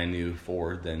in a brand new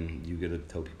Ford, then you get to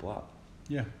tow people out.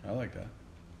 Yeah, I like that.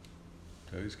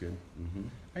 Tow's good. Mm-hmm.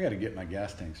 I got to get my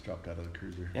gas tanks dropped out of the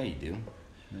cruiser. Yeah, you do.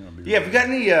 Then I'll be Yeah, if we got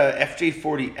any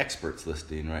FJ40 experts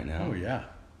listening right now. Oh yeah.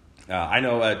 I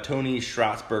know Tony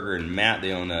Schrotzberger and Matt,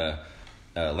 they own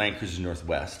Land Cruiser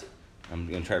Northwest. I'm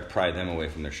going to try to pry them away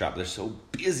from their shop. They're so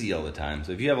busy all the time.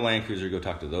 So if you have a Land Cruiser, go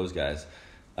talk to those guys.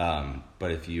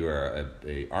 But if you are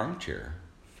a armchair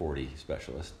 40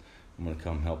 specialist, I'm going to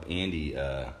come help Andy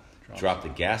drop the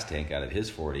gas tank out of his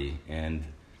 40, and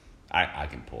I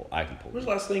can pull. When was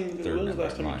the last time you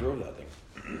drove that thing?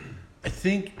 I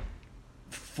think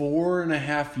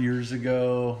 4.5 years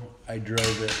ago, I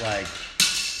drove it like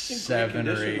seven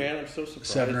or eight, man. I'm so surprised.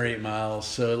 7 or 8 miles.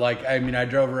 So like, I mean, I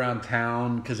drove around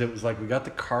town because it was like we got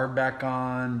the carb back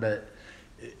on, but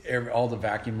all the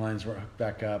vacuum lines were hooked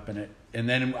back up, and it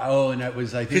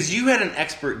was, I think, because you had an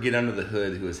expert get under the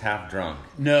hood who was half drunk.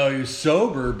 No, he was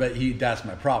sober, but that's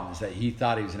my problem, is that he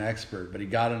thought he was an expert, but he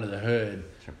got under the hood,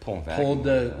 pulled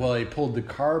the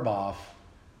carb off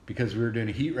because we were doing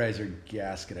a heat riser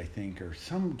gasket, I think, or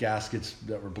some gaskets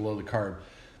that were below the carb.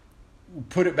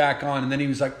 Put it back on, and then he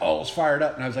was like, "Oh, it's fired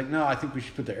up," and I was like, "No, I think we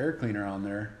should put the air cleaner on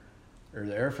there, or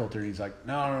the air filter." And he's like,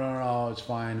 "No, it's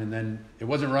fine." And then it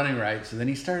wasn't running right, so then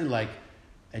he started like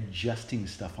adjusting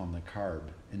stuff on the carb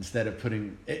instead of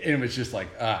putting. And it was just like,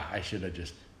 I should have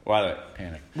just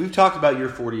panicked. We've talked about your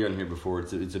 40 on here before.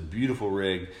 It's a beautiful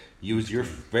rig. It was your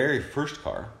very first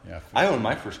car. Yeah, I owned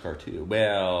my first car too.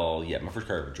 Well, yeah, my first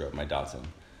car I ever drove, my Datsun.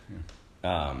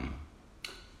 Yeah.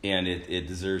 And it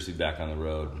deserves to be back on the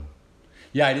road.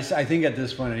 Yeah, I think at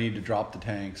this point I need to drop the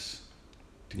tanks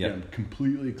to get them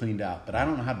completely cleaned out, but I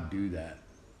don't know how to do that.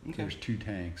 Okay. There's 2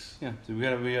 tanks. Yeah, so we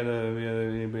got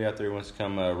anybody out there who wants to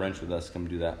come wrench with us, come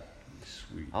do that.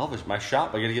 Sweet. My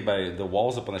shop, I got to get the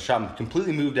walls up on the shop. I'm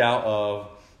completely moved out of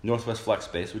Northwest Flex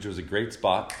Space, which was a great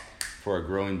spot for a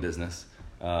growing business.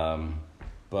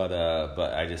 But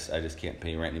I just can't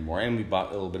pay rent anymore. And we bought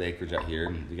a little bit of acreage out here,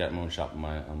 and we got my own shop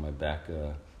on my back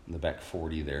in the back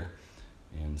 40 there.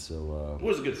 And so it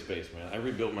was a good space, man. I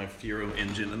rebuilt my Fiero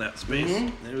engine in that space.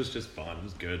 Mm-hmm. It was just fun. It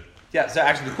was good. Yeah, so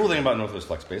actually the cool thing about Northwest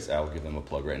Flex Space, I'll give them a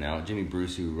plug right now. Jimmy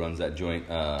Bruce, who runs that joint,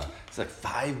 it's like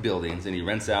 5 buildings, and he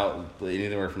rents out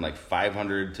anywhere from like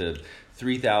 500 to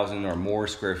 3,000 or more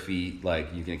square feet.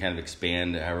 Like you can kind of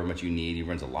expand however much you need. He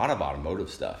runs a lot of automotive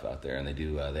stuff out there, and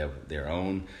they have their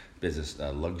own business,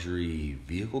 luxury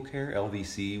vehicle care,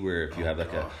 LVC, where if you have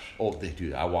like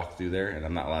I walk through there, and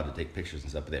I'm not allowed to take pictures and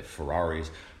stuff, but they have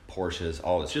Ferraris, Porsches,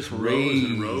 all this just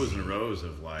crazy, rows and rows and rows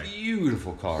of like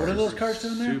beautiful cars. What are those cars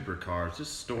doing there? Super cars,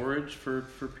 just storage for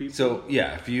people. So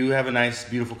yeah, if you have a nice,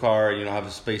 beautiful car, you don't have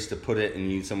a space to put it, and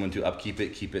you need someone to upkeep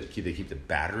it, they keep the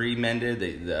battery mended,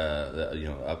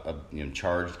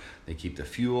 charged. They keep the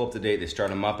fuel up to date. They start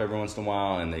them up every once in a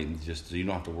while, and so you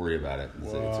don't have to worry about it.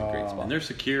 It's a great spot. And they're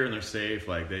secure and they're safe.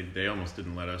 Like they almost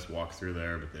didn't let us walk through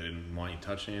there, but they didn't want you to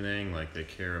touch anything. Like they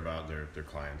care about their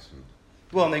clients.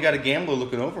 Well, and they got a gambler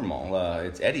looking over them all.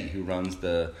 It's Eddie who runs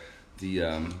the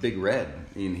Big Red,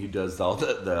 and he does all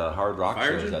the hard rock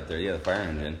shows out there. Yeah, the fire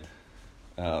engine.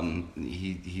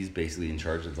 He's basically in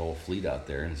charge of the whole fleet out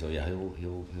there, and so yeah,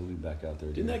 he'll be back out there.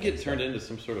 Didn't that get turned into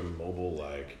some sort of mobile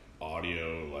like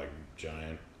audio like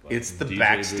giant? Like, it's the DJ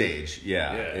backstage, booth?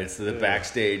 yeah. It's the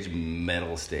backstage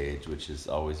metal stage, which has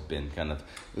always been kind of.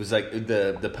 It was like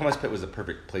the Pumice Pit was the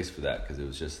perfect place for that because it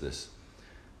was just this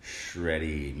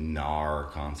shreddy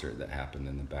gnar concert that happened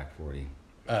in the back 40.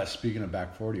 Speaking of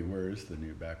back 40, where is the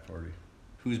new back 40?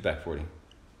 Who's back 40?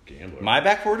 Gambler. My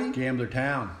back 40? Gambler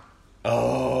Town.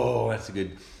 Oh, that's a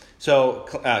good. So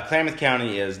Klamath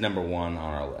County is number one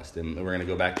on our list, and we're gonna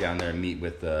go back down there and meet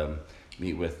with the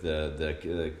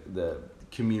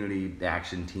community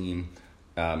action team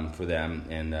for them,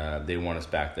 and they want us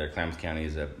back there. Klamath County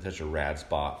is such a rad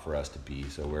spot for us to be,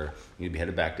 so we're gonna be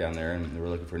headed back down there, and we're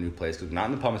looking for a new place because we're not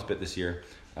in the pumice pit this year.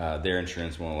 Their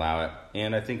insurance won't allow it,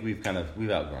 and I think we've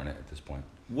outgrown it at this point.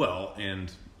 Well,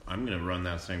 and I'm going to run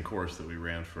that same course that we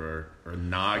ran for our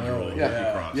inaugural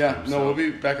Cross. Yeah, team, no, we'll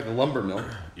be back at the lumber mill.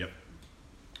 Yep.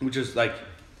 Which is like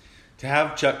to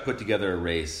have Chuck put together a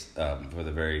race for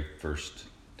the very first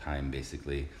time,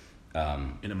 basically.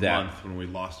 In a month when we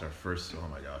lost our first. Oh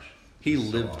my gosh. He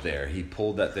lived there. He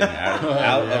pulled that thing out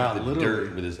of the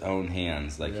dirt with his own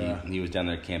hands. Like he was down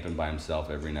there camping by himself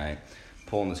every night,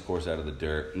 pulling this course out of the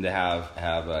dirt. And to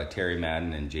have Terry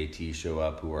Madden and JT show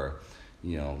up, who are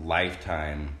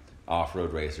lifetime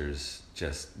off-road racers,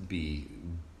 just be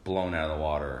blown out of the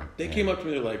water. They came up to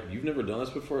me, they're like, "You've never done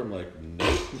this before?" I'm like, "No,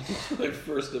 this is my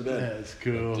first event." That's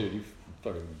cool. Like, dude, you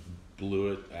fucking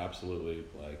blew it absolutely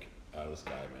like out of the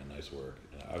sky, man. Nice work.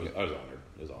 I was honored.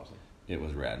 It was awesome. It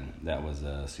was rad. That was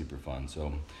super fun.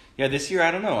 So, yeah, this year,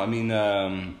 I don't know. I mean,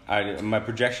 my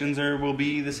projections will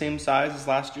be the same size as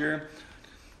last year.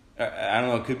 I don't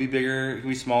know. It could be bigger. It could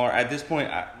be smaller. At this point,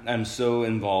 I'm so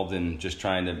involved in just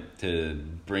trying to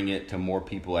bring it to more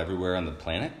people everywhere on the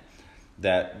planet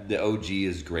that the OG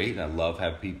is great. And I love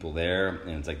having people there.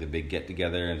 And it's like the big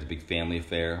get-together. And it's a big family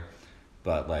affair.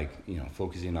 But,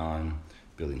 focusing on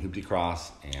building Hoopty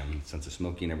Cross and Sense of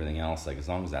Smoky and everything else, as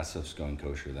long as that stuff's going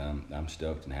kosher, then I'm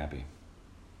stoked and happy.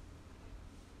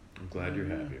 I'm glad you're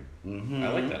happy. Mm-hmm. I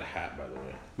like that hat, by the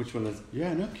way. Which one is?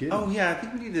 Yeah, no kidding. Oh yeah, I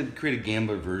think we need to create a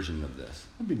gambler version of this.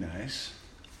 That'd be nice.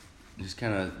 You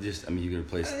could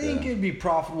replace I think it'd be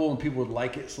profitable and people would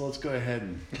like it, so let's go ahead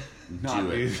and not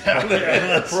do it.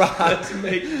 that. Let's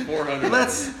make 400.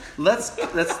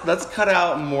 Let's cut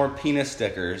out more penis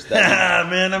stickers.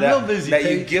 Man, I'm real busy.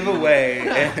 That you give away.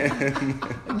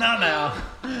 Now.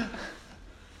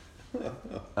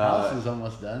 House is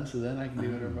almost done, so then I can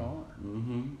do whatever I want.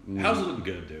 Mm-hmm. House is looking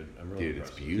good, dude. I'm really it's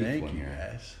impressed. beautiful. Thank you, here.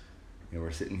 guys. Yeah,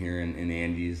 we're sitting here in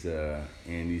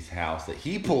Andy's house that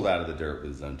he pulled out of the dirt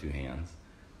with his own two hands,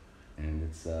 and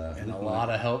it's And a lot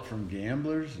of help from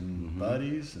gamblers and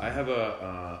buddies. I have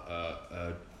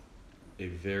a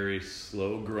very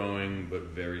slow growing but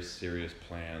very serious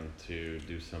plan to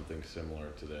do something similar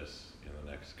to this in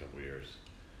the next couple of years.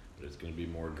 But it's going to be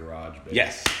more garage based.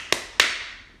 Yes.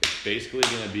 It's basically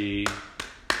going to be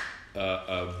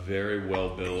a very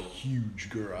well built huge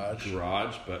garage,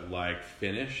 but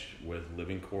finished with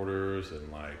living quarters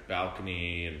and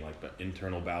balcony and the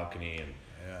internal balcony, and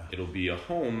it'll be a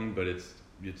home, but it's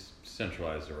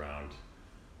centralized around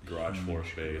garage floor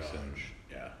space and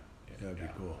that'd be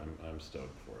cool. I'm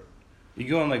stoked for it. You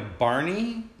going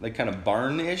Barney, kind of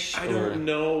barn-ish? I don't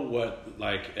know what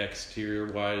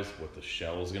exterior wise what the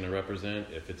shell is going to represent.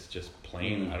 If it's just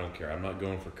plain, I don't care. I'm not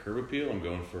going for curb appeal. I'm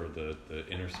going for the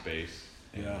inner space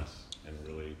and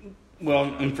really. Well,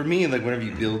 and for me, whenever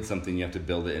you build something, you have to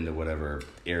build it into whatever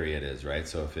area it is, right?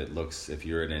 So if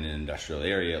you're in an industrial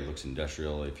area, it looks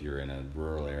industrial. If you're in a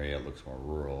rural area, it looks more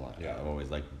rural. Yeah. I've always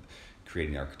liked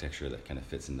creating architecture that kind of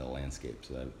fits into the landscape.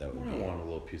 So that would be. I want a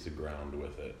little piece of ground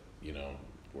with it,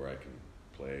 where I can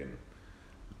play and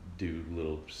do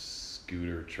little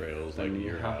scooter trails to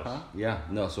your house. Yeah,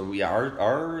 no. So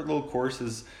our little course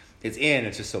it's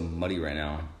just so muddy right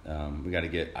now. We got to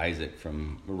get Isaac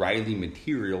from Riley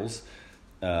Materials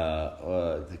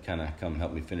to kind of come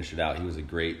help me finish it out. He was a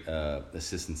great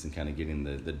assistance in kind of getting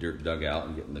the dirt dug out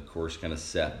and getting the course kind of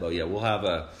set. But yeah, we'll have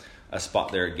a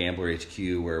spot there at Gambler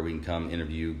HQ where we can come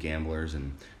interview gamblers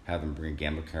and have them bring a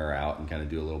gambler car out and kind of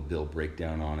do a little bill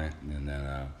breakdown on it, and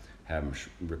then have them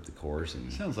rip the course.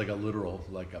 And sounds like a literal,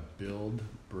 a build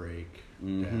break.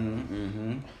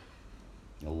 Mm-hmm.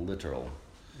 A literal.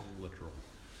 Literal.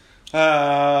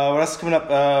 What else is coming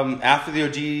up after the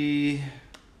OG?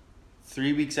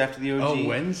 3 weeks after the OG. Oh,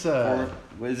 when's is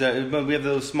that? We have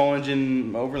the small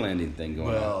engine overlanding thing going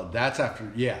on. Well, that's after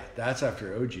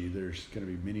OG. There's going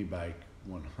to be Mini Bike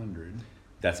 100.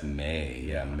 That's May.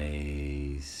 Yeah,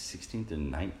 May 16th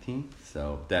and 19th.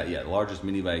 So the largest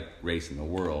mini bike race in the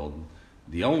world.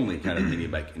 The only kind of mini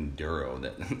bike enduro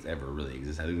that ever really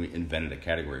exists. I think we invented a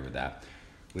category with that,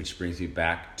 which brings me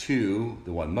back to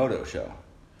the One Moto show,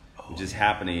 which is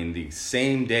happening the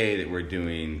same day that we're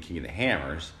doing King of the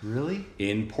Hammers. Really?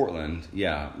 In Portland,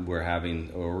 yeah. We're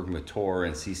working with Tor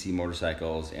and CC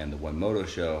Motorcycles and the One Moto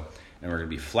Show, and we're going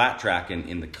to be flat tracking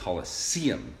in the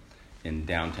Coliseum in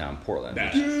downtown Portland.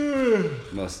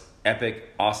 Most epic,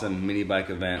 awesome mini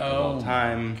bike event of all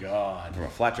time. God. From a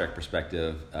flat track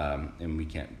perspective, and we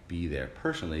can't be there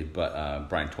personally, but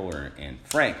Brian Toller and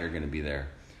Frank are going to be there,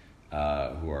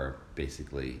 who are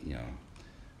basically,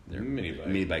 they're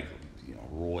mini bike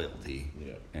royalty.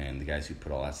 Yeah. And the guys who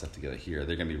put all that stuff together here,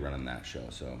 they're going to be running that show.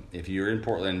 So if you're in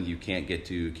Portland, you can't get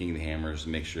to King of the Hammers,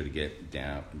 make sure to get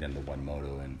down to One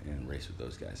Moto and race with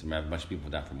those guys. And we have a bunch of people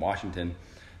down from Washington,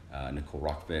 Nicole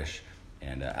Rockfish,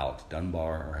 and Alex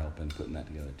Dunbar are helping putting that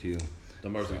together too.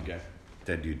 Dunbar's a good guy.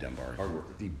 That dude Dunbar, Hard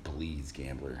worker. he bleeds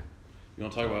gambler. You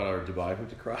want to talk about our Dubai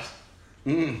Hoopty Cross?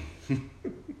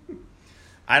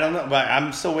 I don't know, but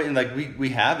I'm still waiting. Like we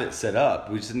have it set up.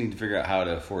 We just need to figure out how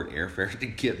to afford airfare to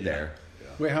get there. Yeah.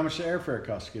 Wait, how much does airfare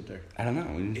cost to get there? I don't know.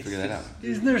 We need to figure that out.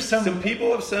 Isn't there Some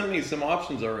people have sent me some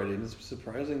options already, and it's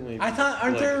surprisingly. I thought,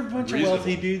 aren't there a bunch reasonable. of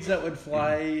wealthy dudes that would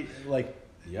fly like?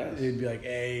 Yes. It'd be like,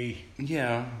 hey.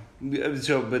 Yeah.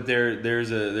 So, but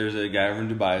there's a guy from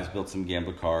Dubai who's built some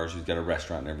gambler cars. Who's got a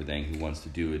restaurant and everything. Who wants to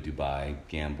do a Dubai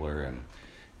gambler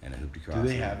and a Hoopty Cross. Do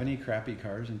they have any crappy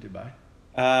cars in Dubai?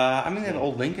 I mean, they have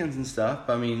old Lincolns and stuff.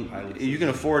 I mean, you can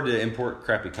afford to import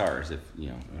crappy cars if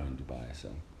you're in Dubai. So,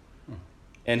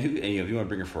 and if you want to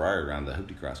bring a Ferrari around the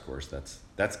Hoopty Cross course,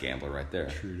 that's gambler right there.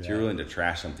 True If you're willing to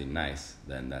trash something nice,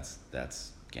 then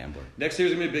that's gambler. Next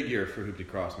year's gonna be a big year for Hoopty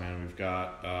Cross, man. We've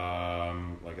got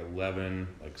 11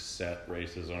 set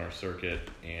races on our circuit,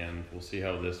 and we'll see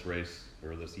how this race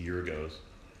or this year goes.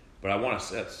 But I want a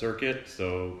set circuit,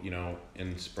 so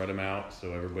and spread them out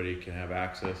so everybody can have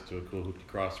access to a cool Hoopty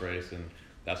Cross race, and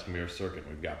that's gonna be our circuit.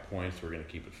 We've got points. We're gonna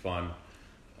keep it fun.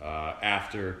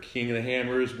 After King of the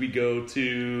Hammers, we go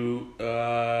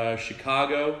to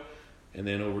Chicago, and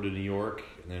then over to New York,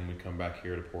 and then we come back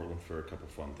here to Portland for a couple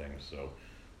fun things. So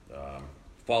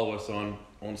follow us on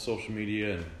social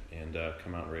media and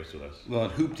come out and race with us. Well,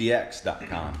 at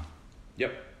HooptieX.com.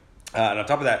 Yep. And on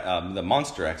top of that, the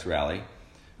Monster X rally.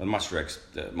 The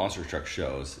Monster Truck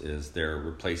shows is they're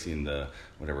replacing the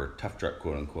whatever tough truck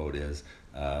quote unquote is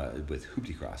with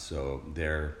Hoopty Cross. So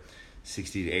they're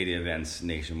 60 to 80 events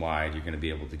nationwide. You're going to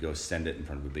be able to go send it in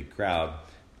front of a big crowd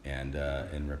and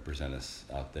represent us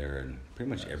out there in pretty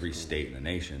much every state in the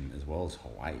nation, as well as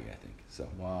Hawaii, I think. So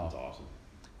wow, that's awesome.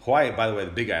 Hawaii, by the way,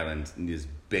 the Big Island is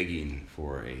begging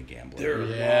for a gambler.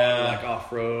 They're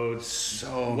off-road.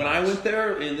 So when I went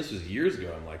there, and this was years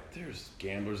ago, I'm like, there's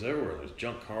gamblers everywhere. There's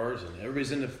junk cars, and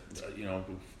everybody's into,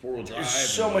 four-wheel drive. There's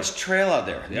so much trail out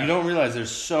there. Yeah. You don't realize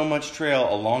there's so much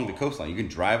trail along the coastline. You can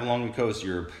drive along the coast.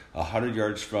 You're 100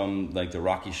 yards from the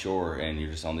rocky shore, and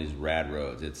you're just on these rad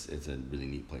roads. It's a really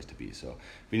neat place to be. So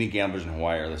if any gamblers in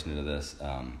Hawaii are listening to this,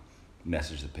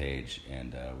 message the page,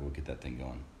 and we'll get that thing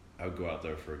going. I would go out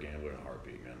there for a gambler in a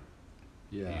heartbeat, man.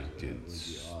 Yeah, dude, it would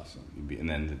be awesome. And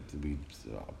then we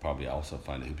probably also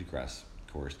find a Hoopty Cross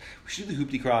course. We should do the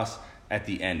Hoopty Cross at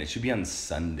the end. It should be on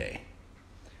Sunday.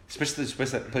 Especially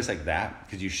a place like that,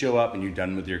 because you show up and you're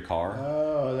done with your car.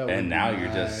 Oh, that would and now be you're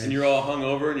nice. just... And you're all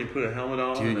hungover and you put a helmet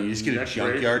on. Dude, you just get a next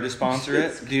junkyard race. to sponsor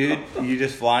it, dude. You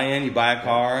just fly in, you buy a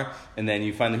car, and then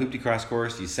you find the Hoopty Cross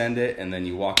course, you send it, and then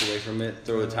you walk away from it,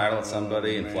 throw the title at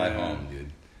somebody, and fly home, dude.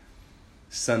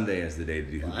 Sunday is the day to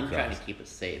do Hoopty I'm Cross. trying to keep it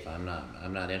safe. I'm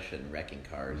not interested in wrecking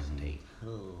cars.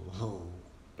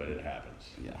 But it happens.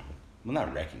 Yeah. Well,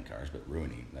 not wrecking cars, but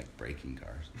ruining, like breaking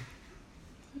cars.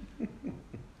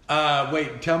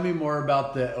 Wait, tell me more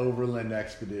about the Overland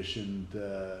Expedition,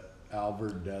 the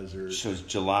Albert Desert. So it's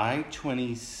July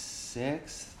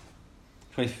 26th,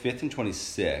 25th and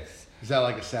 26th. Is that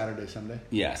like a Saturday, Sunday?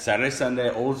 Yeah, Saturday, Sunday,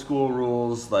 old school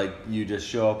rules. Like, you just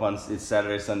show up on, it's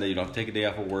Saturday, Sunday. You don't have to take a day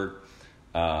off of work.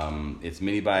 It's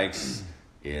mini bikes,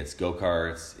 it's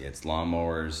go-karts, it's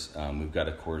lawnmowers. We've got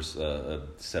a course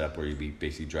set up where you'd be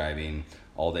basically driving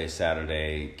all day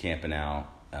Saturday, camping out.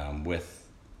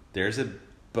 There's a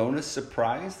bonus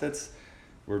surprise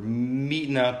we're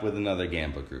meeting up with another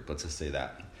gambler group. Let's just say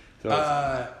that. So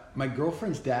my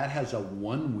girlfriend's dad has a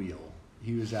one-wheel.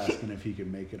 He was asking if he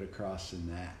could make it across in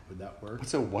that. Would that work?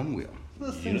 what's a one wheel?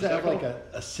 Those things that have like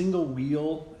a single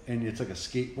wheel, and it's like a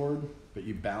skateboard, but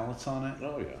you balance on it.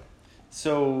 Oh, yeah.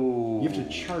 So You have to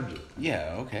charge it.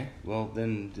 Yeah, okay. Well,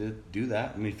 then do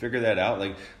that. I mean, figure that out.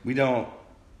 Like, we're not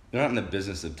in the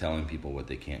business of telling people what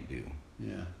they can't do.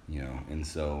 Yeah. And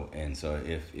so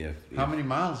if How many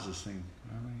miles is this thing?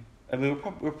 I mean,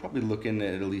 we're probably looking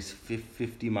at least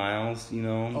 50 miles,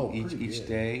 Oh, each pretty good.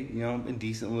 day, a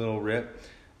decent little rip.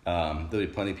 There'll be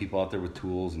plenty of people out there with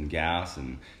tools and gas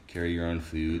and carry your own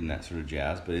food and that sort of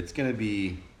jazz. But it's going to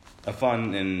be a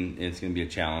fun and it's going to be a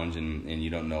challenge, and you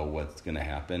don't know what's going to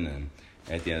happen. And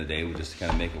at the end of the day, we'll just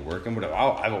kind of make it work. And what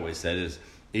I've always said is,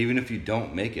 even if you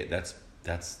don't make it,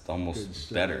 that's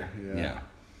almost better. Yeah.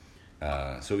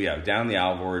 So yeah, down the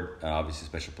Alvord, obviously a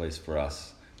special place for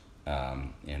us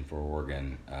and for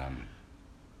Oregon.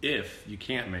 If you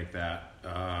can't make that,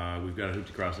 we've got a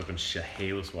Hoopty Cross up in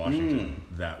Chehalis, Washington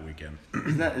that weekend.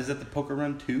 Is that the poker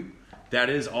run too? That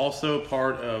is also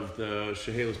part of the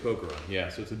Chehalis Poker Run. Yeah,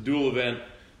 so it's a dual event,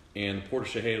 and the Port of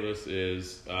Chehalis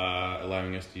is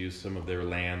allowing us to use some of their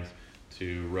land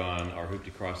to run our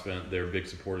Hoopty Cross event. They're big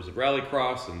supporters of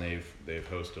Rallycross, and they've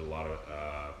hosted a lot of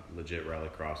legit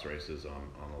Rallycross races on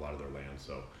a lot of their land.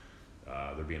 So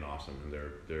they're being awesome, and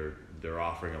they're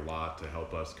offering a lot to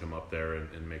help us come up there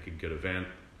and make a good event.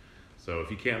 So if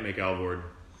you can't make Alvord,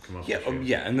 come up.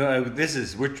 And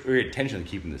we're intentionally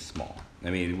keeping this small. I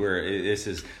mean,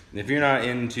 if you're not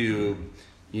into,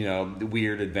 the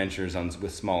weird adventures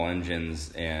with small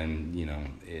engines and,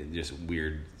 just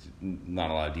weird,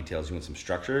 not a lot of details. You want some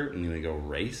structure and you want to go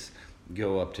race,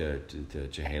 go up to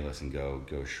Chehalis and go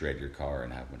shred your car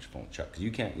and have a bunch of fun with Chuck. Because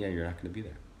you're not going to be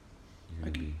there. I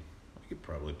could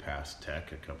probably pass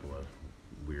tech a couple of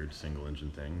weird single engine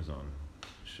things on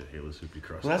Chehalis Hoopty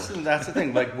Cross. Well, that's the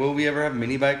thing. Like, will we ever have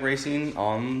mini bike racing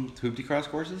on Hoopty Cross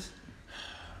courses?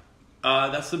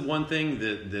 That's the one thing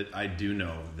that I do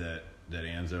know that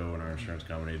Anzo and our insurance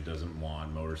company doesn't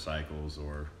want motorcycles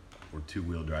or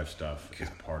two-wheel drive stuff as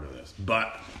part of this.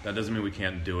 But that doesn't mean we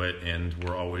can't do it, and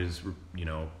we're always,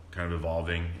 kind of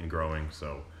evolving and growing,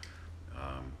 so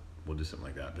we'll do something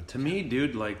like that. But to me,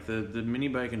 dude, like the mini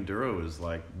bike enduro is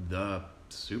like the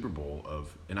Super Bowl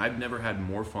of, and I've never had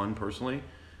more fun personally,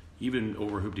 even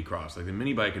over Hoopty Cross. Like the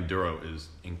mini bike enduro is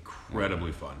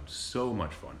incredibly fun, so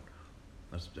much fun.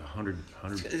 That's 100.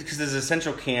 Because there's a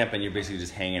central camp, and you're basically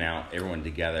just hanging out, everyone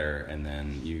together, and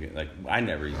then I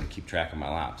never even keep track of my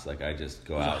laps. Like I just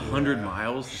go out 100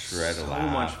 miles, shred a lap. So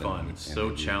much fun. It's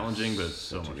so challenging, but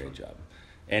so much great fun. Job.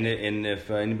 And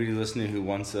if anybody listening who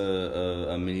wants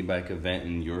a mini bike event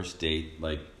in your state,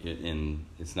 and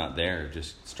it's not there,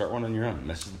 just start one on your own.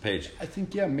 Message the page. I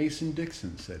think Mason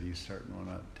Dixon said he's starting one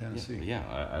out in Tennessee. Yeah,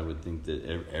 I would think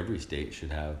that every state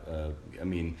should have.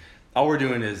 All we're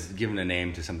doing is giving a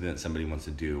name to something that somebody wants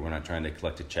to do. We're not trying to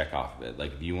collect a check off of it.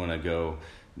 Like if you want to go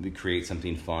create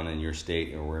something fun in your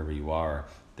state or wherever you are,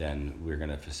 then we're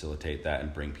going to facilitate that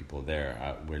and bring people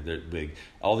there. Where they're big,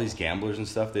 all these gamblers and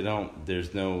stuff,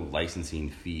 there's no licensing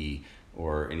fee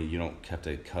you don't have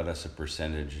to cut us a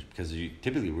percentage because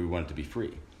typically we want it to be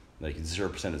free. Like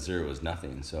 0% of zero is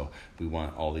nothing. So we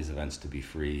want all these events to be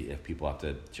free. If people have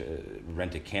to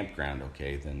rent a campground,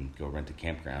 okay, then go rent a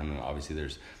campground. And obviously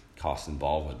there's costs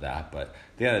involved with that. But at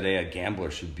the end of the day, a gambler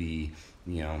should be,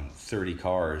 30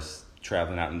 cars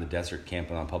traveling out in the desert,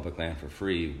 camping on public land for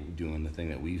free, doing the thing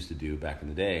that we used to do back in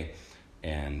the day,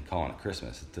 and calling it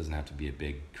Christmas. It doesn't have to be a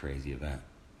big, crazy event.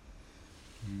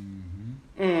 Mm-hmm.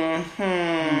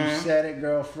 You said it,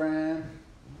 girlfriend.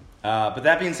 But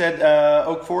that being said,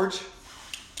 Oak Forge,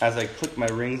 as I click my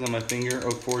rings on my finger,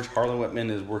 Oak Forge, Harlan Whitman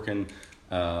is working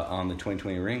on the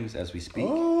 2020 rings as we speak.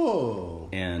 Oh.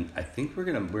 And I think they're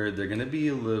gonna be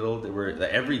a little,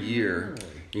 every year,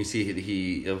 you see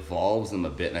he evolves them a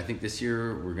bit. And I think this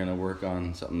year we're gonna work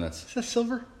on something that's... Is that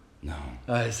silver? No.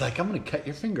 It's like, I'm gonna cut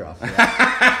your finger off.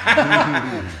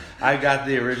 I got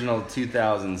the original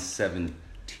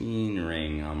 2017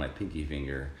 ring on my pinky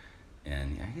finger.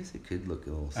 And I guess it could look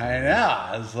a little silver. I know.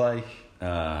 I was like...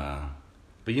 But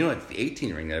it's the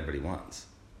 18 ring that everybody wants.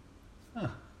 Huh.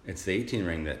 It's the 18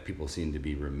 ring that people seem to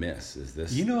be remiss. Is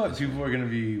this? What people are going to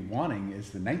be wanting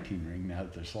is the 19 ring now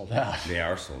that they're sold out. They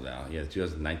are sold out. Yeah, the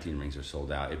 2019 rings are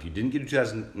sold out. If you didn't get a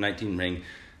 2019 ring,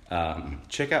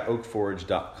 check out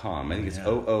oakforge.com. I think it's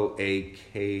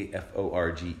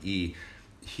OOAKFORGE.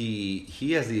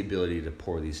 He has the ability to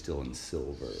pour these still in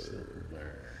silver.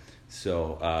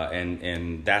 So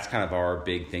and that's kind of our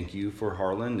big thank you for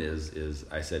Harlan is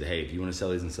I said, hey, if you want to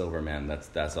sell these in silver, man,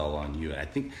 that's all on you. And I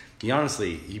think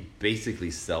he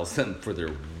basically sells them for their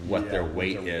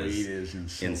weight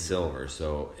is in silver.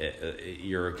 So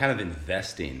you're kind of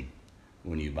investing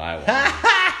when you buy one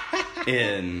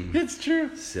in it's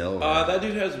true silver. That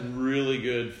dude has really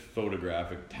good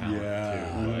photographic talent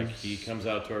too. Like he comes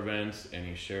out to our events and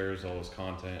he shares all his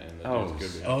content and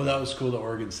dude's good. That was cool. The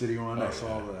Oregon City one. I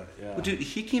saw that. Yeah. Well, dude,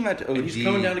 he came out to OG. And he's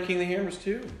coming down to King of the Hammers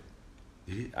too.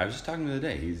 I was just talking the other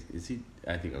day. Is he?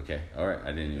 I think okay. All right.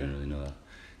 I didn't even really know that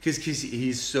because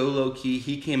he's so low key.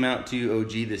 He came out to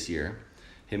OG this year.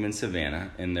 Him and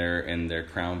Savannah in their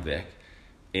Crown Vic.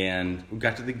 And we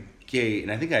got to the gate,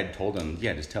 and I think I had told him,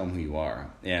 yeah, just tell him who you are.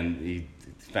 And he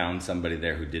found somebody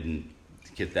there who didn't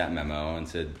get that memo and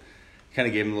said, kind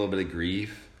of gave him a little bit of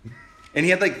grief. And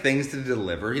he had like things to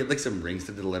deliver. He had like some rings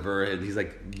to deliver. And he's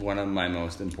like one of my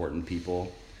most important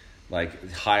people,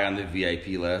 like high on the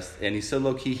VIP list. And he's so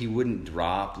low key, he wouldn't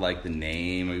drop like the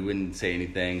name, or he wouldn't say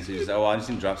anything. So he just, I just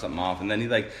need to drop something off. And then he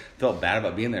like felt bad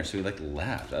about being there, so he like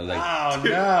left. I was like, oh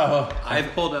no! I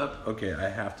pulled up. Okay, I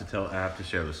have to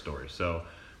share the story. So,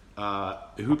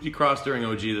 Hoopty Cross during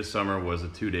OG this summer was a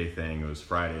 2-day thing. It was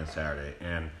Friday and Saturday,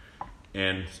 and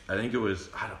I think it was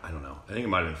I don't know. I think it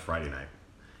might have been Friday night.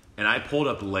 And I pulled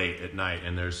up late at night,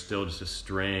 and there's still just a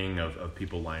string of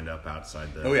people lined up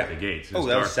outside the gates. That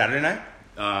was Saturday night?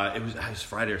 It was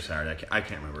Friday or Saturday. I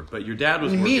can't remember. But your dad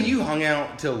was working. Me and you hung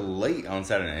out till late on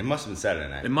Saturday night. It must have been Saturday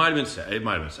night. It might have been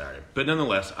Saturday. But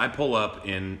nonetheless, I pull up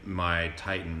in my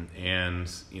Titan,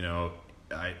 and, you know,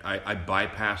 I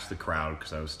bypassed the crowd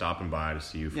because I was stopping by to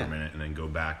see you for a minute and then go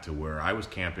back to where I was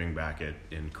camping back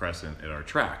in Crescent at our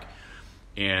track.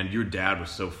 And your dad was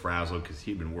so frazzled because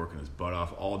he'd been working his butt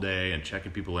off all day and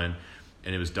checking people in.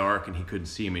 And it was dark and he couldn't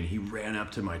see me. And he ran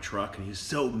up to my truck and he's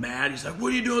so mad. He's like,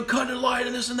 what are you doing cutting the light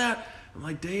and this and that? I'm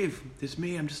like, Dave, it's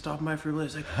me. I'm just stopping by for a little.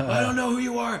 He's like, I don't know who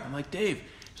you are. I'm like, Dave.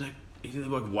 He's like, he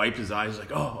like wiped his eyes. He's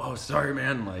like, oh, sorry,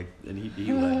 man. Like, and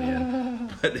he let me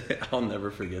in. But I'll never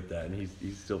forget that. And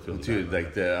he still feels Dude,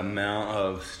 like the amount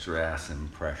of stress and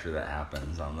pressure that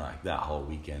happens on like that whole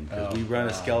weekend. Because we run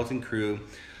a skeleton crew.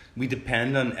 We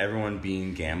depend on everyone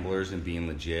being gamblers and being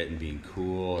legit and being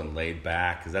cool and laid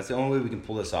back, because that's the only way we can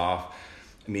pull this off.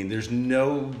 I mean, there's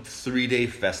no 3-day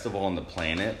festival on the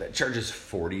planet that charges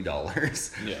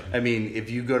 $40. Yeah. I mean, if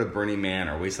you go to Burning Man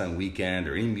or Wasteland Weekend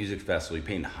or any music festival, you're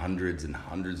paying hundreds and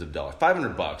hundreds of dollars,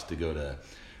 $500 to go to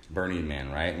Burning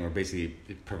Man, right? And we're basically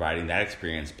providing that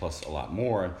experience plus a lot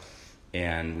more.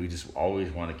 And we just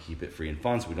always want to keep it free and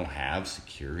fun, so we don't have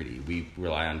security. We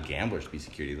rely on gamblers to be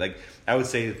security. Like I would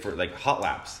say for like hot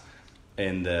laps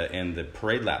and the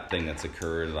parade lap thing that's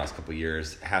occurred the last couple of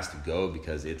years has to go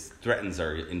because it threatens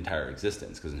our entire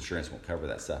existence because insurance won't cover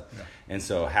that stuff. Yeah. And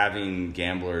so having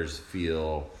gamblers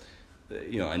feel,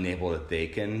 enabled that they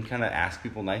can kind of ask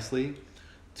people nicely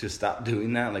to stop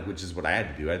doing that, like which is what I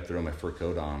had to do. I had to throw my fur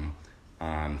coat on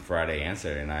Friday and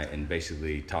Saturday night and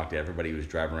basically talk to everybody who was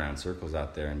driving around in circles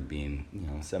out there and being,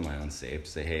 semi-unsafe.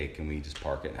 Say, hey, can we just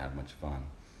park it and have much fun?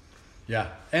 Yeah.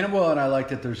 And I like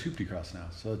that there's Hoopty Cross now.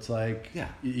 So it's like, it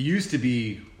used to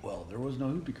be, there was no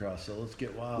Hoopty Cross, so let's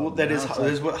get wild. Well, that is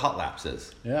what Hot Laps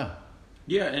is. Yeah.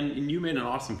 Yeah, and you made an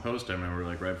awesome post, I remember,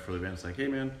 like right before the event. It's like, hey,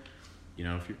 man,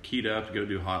 if you're keyed up to go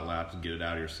do hot laps, get it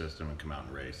out of your system and come out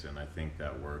and race. And I think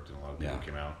that worked, and a lot of people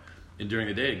came out. And during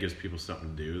the day, it gives people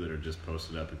something to do that are just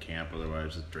posted up at camp,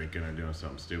 otherwise just drinking or doing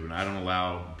something stupid. And I don't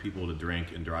allow people to drink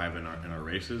and drive in our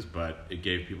races, but it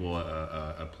gave people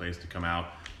a place to come out.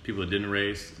 People that didn't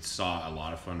race saw a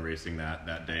lot of fun racing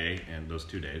that day and those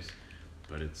 2 days.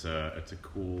 But it's a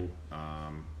cool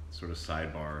sort of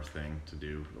sidebar thing to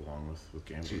do along with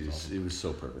gamblers. It was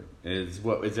so perfect. It's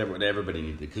what everybody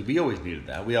needed, because we always needed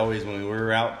that. We always, when we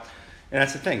were out. And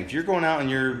that's the thing. If you're going out and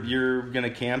you're going to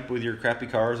camp with your crappy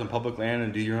cars on public land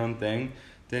and do your own thing,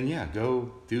 then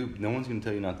go do. No one's going to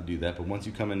tell you not to do that. But once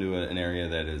you come into an area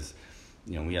that is,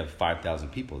 we have 5,000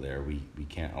 people there, we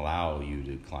can't allow you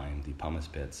to climb the pumice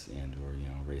pits and or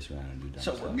race around and do dumb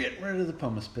stuff. So we're getting rid of the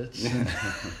pumice pits.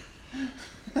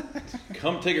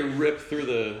 Come take a rip through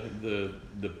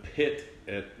the pit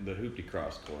at the Hoopty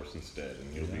Cross course instead,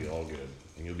 and you'll be all good,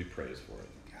 and you'll be praised for it.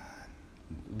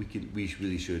 We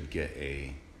really should get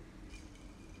a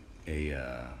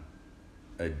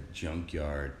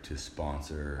junkyard to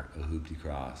sponsor a Hoopty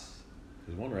Cross.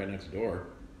 There's one right next door.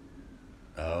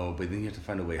 Oh, but then you have to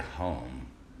find a way home.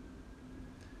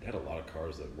 They had a lot of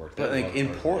cars that worked. But like in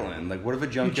Portland, like what if a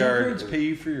junkyard? Would junkyards pay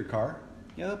you for your car?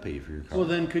 Yeah, they'll pay you for your car. Well,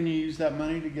 then couldn't you use that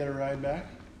money to get a ride back?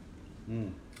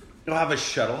 You'll have a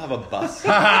shuttle, have a bus.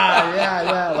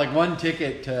 yeah, like one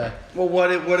ticket to. Well,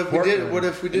 what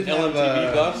if we did an have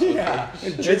LMTV bus? Yeah,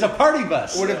 it's a party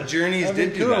bus. What if Journeys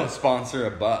did do cool. that? Sponsor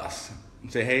a bus.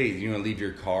 Say, hey, you want to leave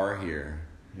your car here?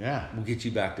 Yeah, we'll get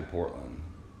you back to Portland.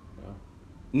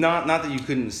 Not that you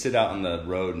couldn't sit out on the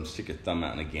road and stick a thumb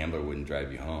out and a gambler wouldn't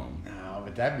drive you home. No,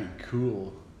 but that'd be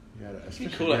cool. It'd be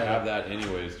cool to have that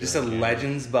anyways. Just a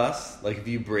Legends bus. Like if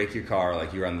you break your car,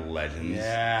 like you're on the Legends.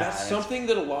 Yeah. That's something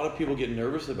that a lot of people get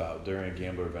nervous about during a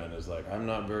gambler event is like, I'm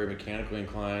not very mechanically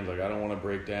inclined. Like I don't want to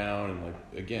break down. And like,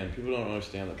 again, people don't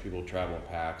understand that people travel in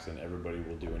packs and everybody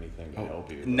will do anything to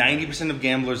help you. 90% of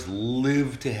gamblers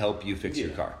live to help you fix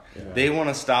your car. Yeah. They want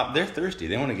to stop. They're thirsty.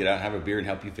 They want to get out and have a beer and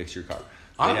help you fix your car.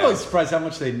 I'm always surprised how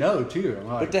much they know too. I'm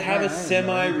like, But to have a man,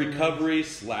 semi-recovery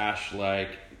 / like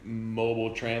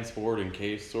mobile transport in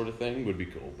case sort of thing would be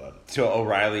cool. But So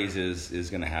O'Reilly's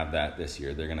is going to have that this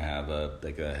year. They're going to have a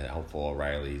helpful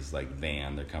O'Reilly's like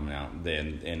van. They're coming out.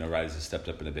 And O'Reilly's has stepped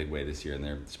up in a big way this year, and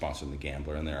they're sponsoring the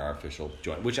Gambler, and they're our official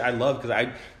joint, which I love because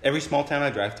every small town I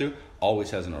drive through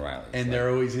always has an O'Reilly's. and they're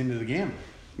always into the gambling.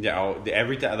 Yeah,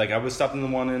 every time. Like I was stopping the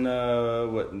one in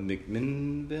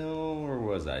McMinnville or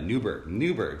was that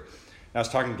Newburgh? I was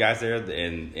talking to guys there,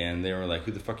 and they were like,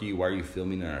 "Who the fuck are you? Why are you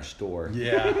filming in our store?"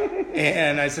 Yeah.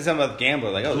 And I said something about the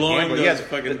Gambler, like, "Oh, the Blowing Gambler, those yes,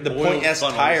 fucking the oil Point S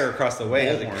funnels. tire across the way."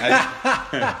 I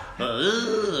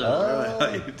was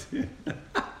like,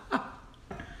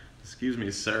 Excuse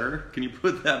me, sir. Can you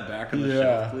put that back on the Yeah.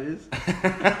 shelf, please?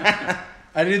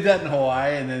 I did that in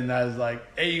Hawaii, and then I was like,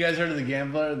 "Hey, you guys heard of the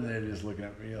Gambler?" And they're just looking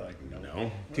at me like, No.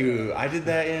 Dude, I did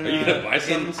that in. Are you gonna buy in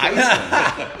something?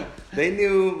 Iceland. They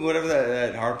knew whatever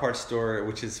that auto parts store,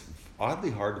 which is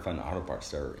oddly hard to find an auto parts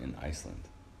store in Iceland.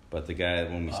 But the guy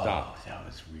when we stopped, Oh, that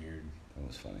was weird. that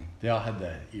was funny. They all had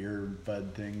the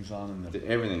earbud things on and the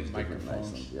Everything's different in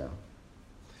microphones. Iceland.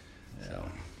 Yeah. So,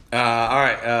 all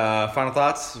right. Final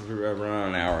thoughts. We're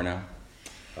running an hour now.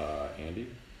 Andy?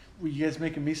 Were you guys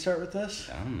making me start with this?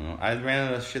 I don't know. I ran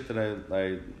out of shit that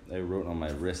I wrote on my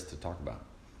wrist to talk about.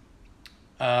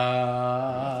 I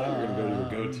thought you were going to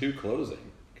go to your go-to closing.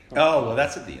 Well,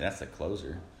 that's the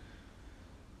closer.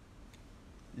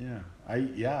 Yeah,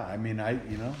 I mean,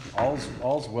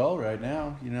 all's well right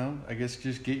now. I guess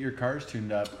just get your cars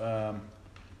tuned up.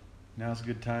 Now's a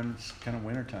good time. It's kind of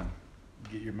winter time.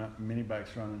 Get your mini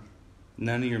bikes running.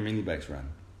 None of your mini bikes run.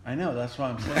 I know, that's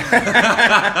what I'm saying.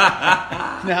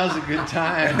 Now's a good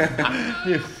time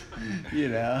if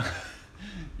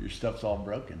your stuff's all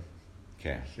broken.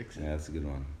 Okay, Fix it. yeah, that's a good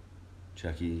one.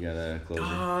 Chucky, you got a closer?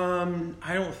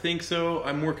 I don't think so.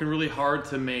 I'm working really hard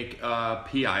to make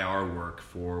PIR work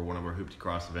for one of our Hoopty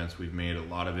Cross events. We've made a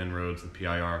lot of inroads with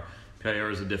PIR. PIR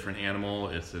is a different animal.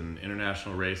 It's an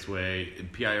international raceway.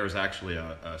 PIR is actually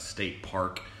a state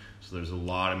park, so there's a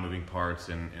lot of moving parts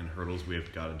and hurdles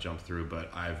we've got to jump through.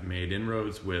 But I've made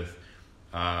inroads with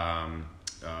the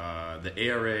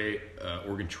ARA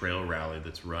Oregon Trail Rally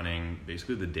that's running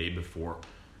basically the day before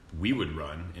we would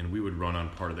run, and we would run on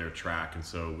part of their track. And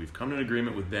so we've come to an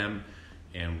agreement with them,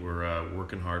 and we're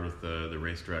working hard with the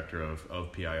race director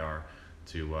of PIR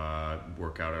to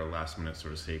work out our last minute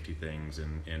sort of safety things.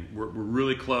 And we're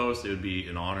really close. It would be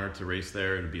an honor to race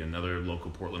there. It would be another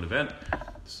local Portland event.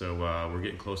 So we're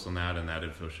getting close on that, and that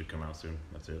info should come out soon.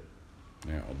 That's it.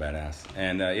 Yeah, well, badass.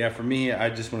 And for me, I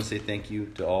just want to say thank you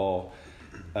to all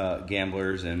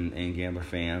gamblers and gambler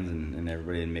fans and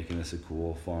everybody in making this a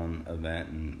cool, fun event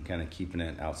and kind of keeping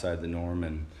it outside the norm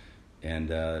and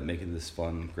making this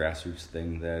fun grassroots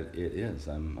thing that it is.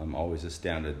 I'm always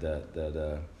astounded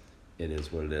that it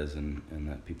is what it is and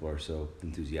that people are so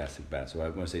enthusiastic about it. So I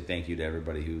want to say thank you to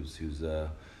everybody who's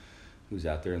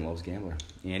out there and loves Gambler.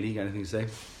 Andy, you got anything to say?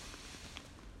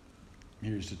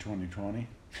 Here's to 2020.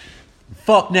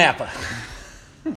 Fuck Napa.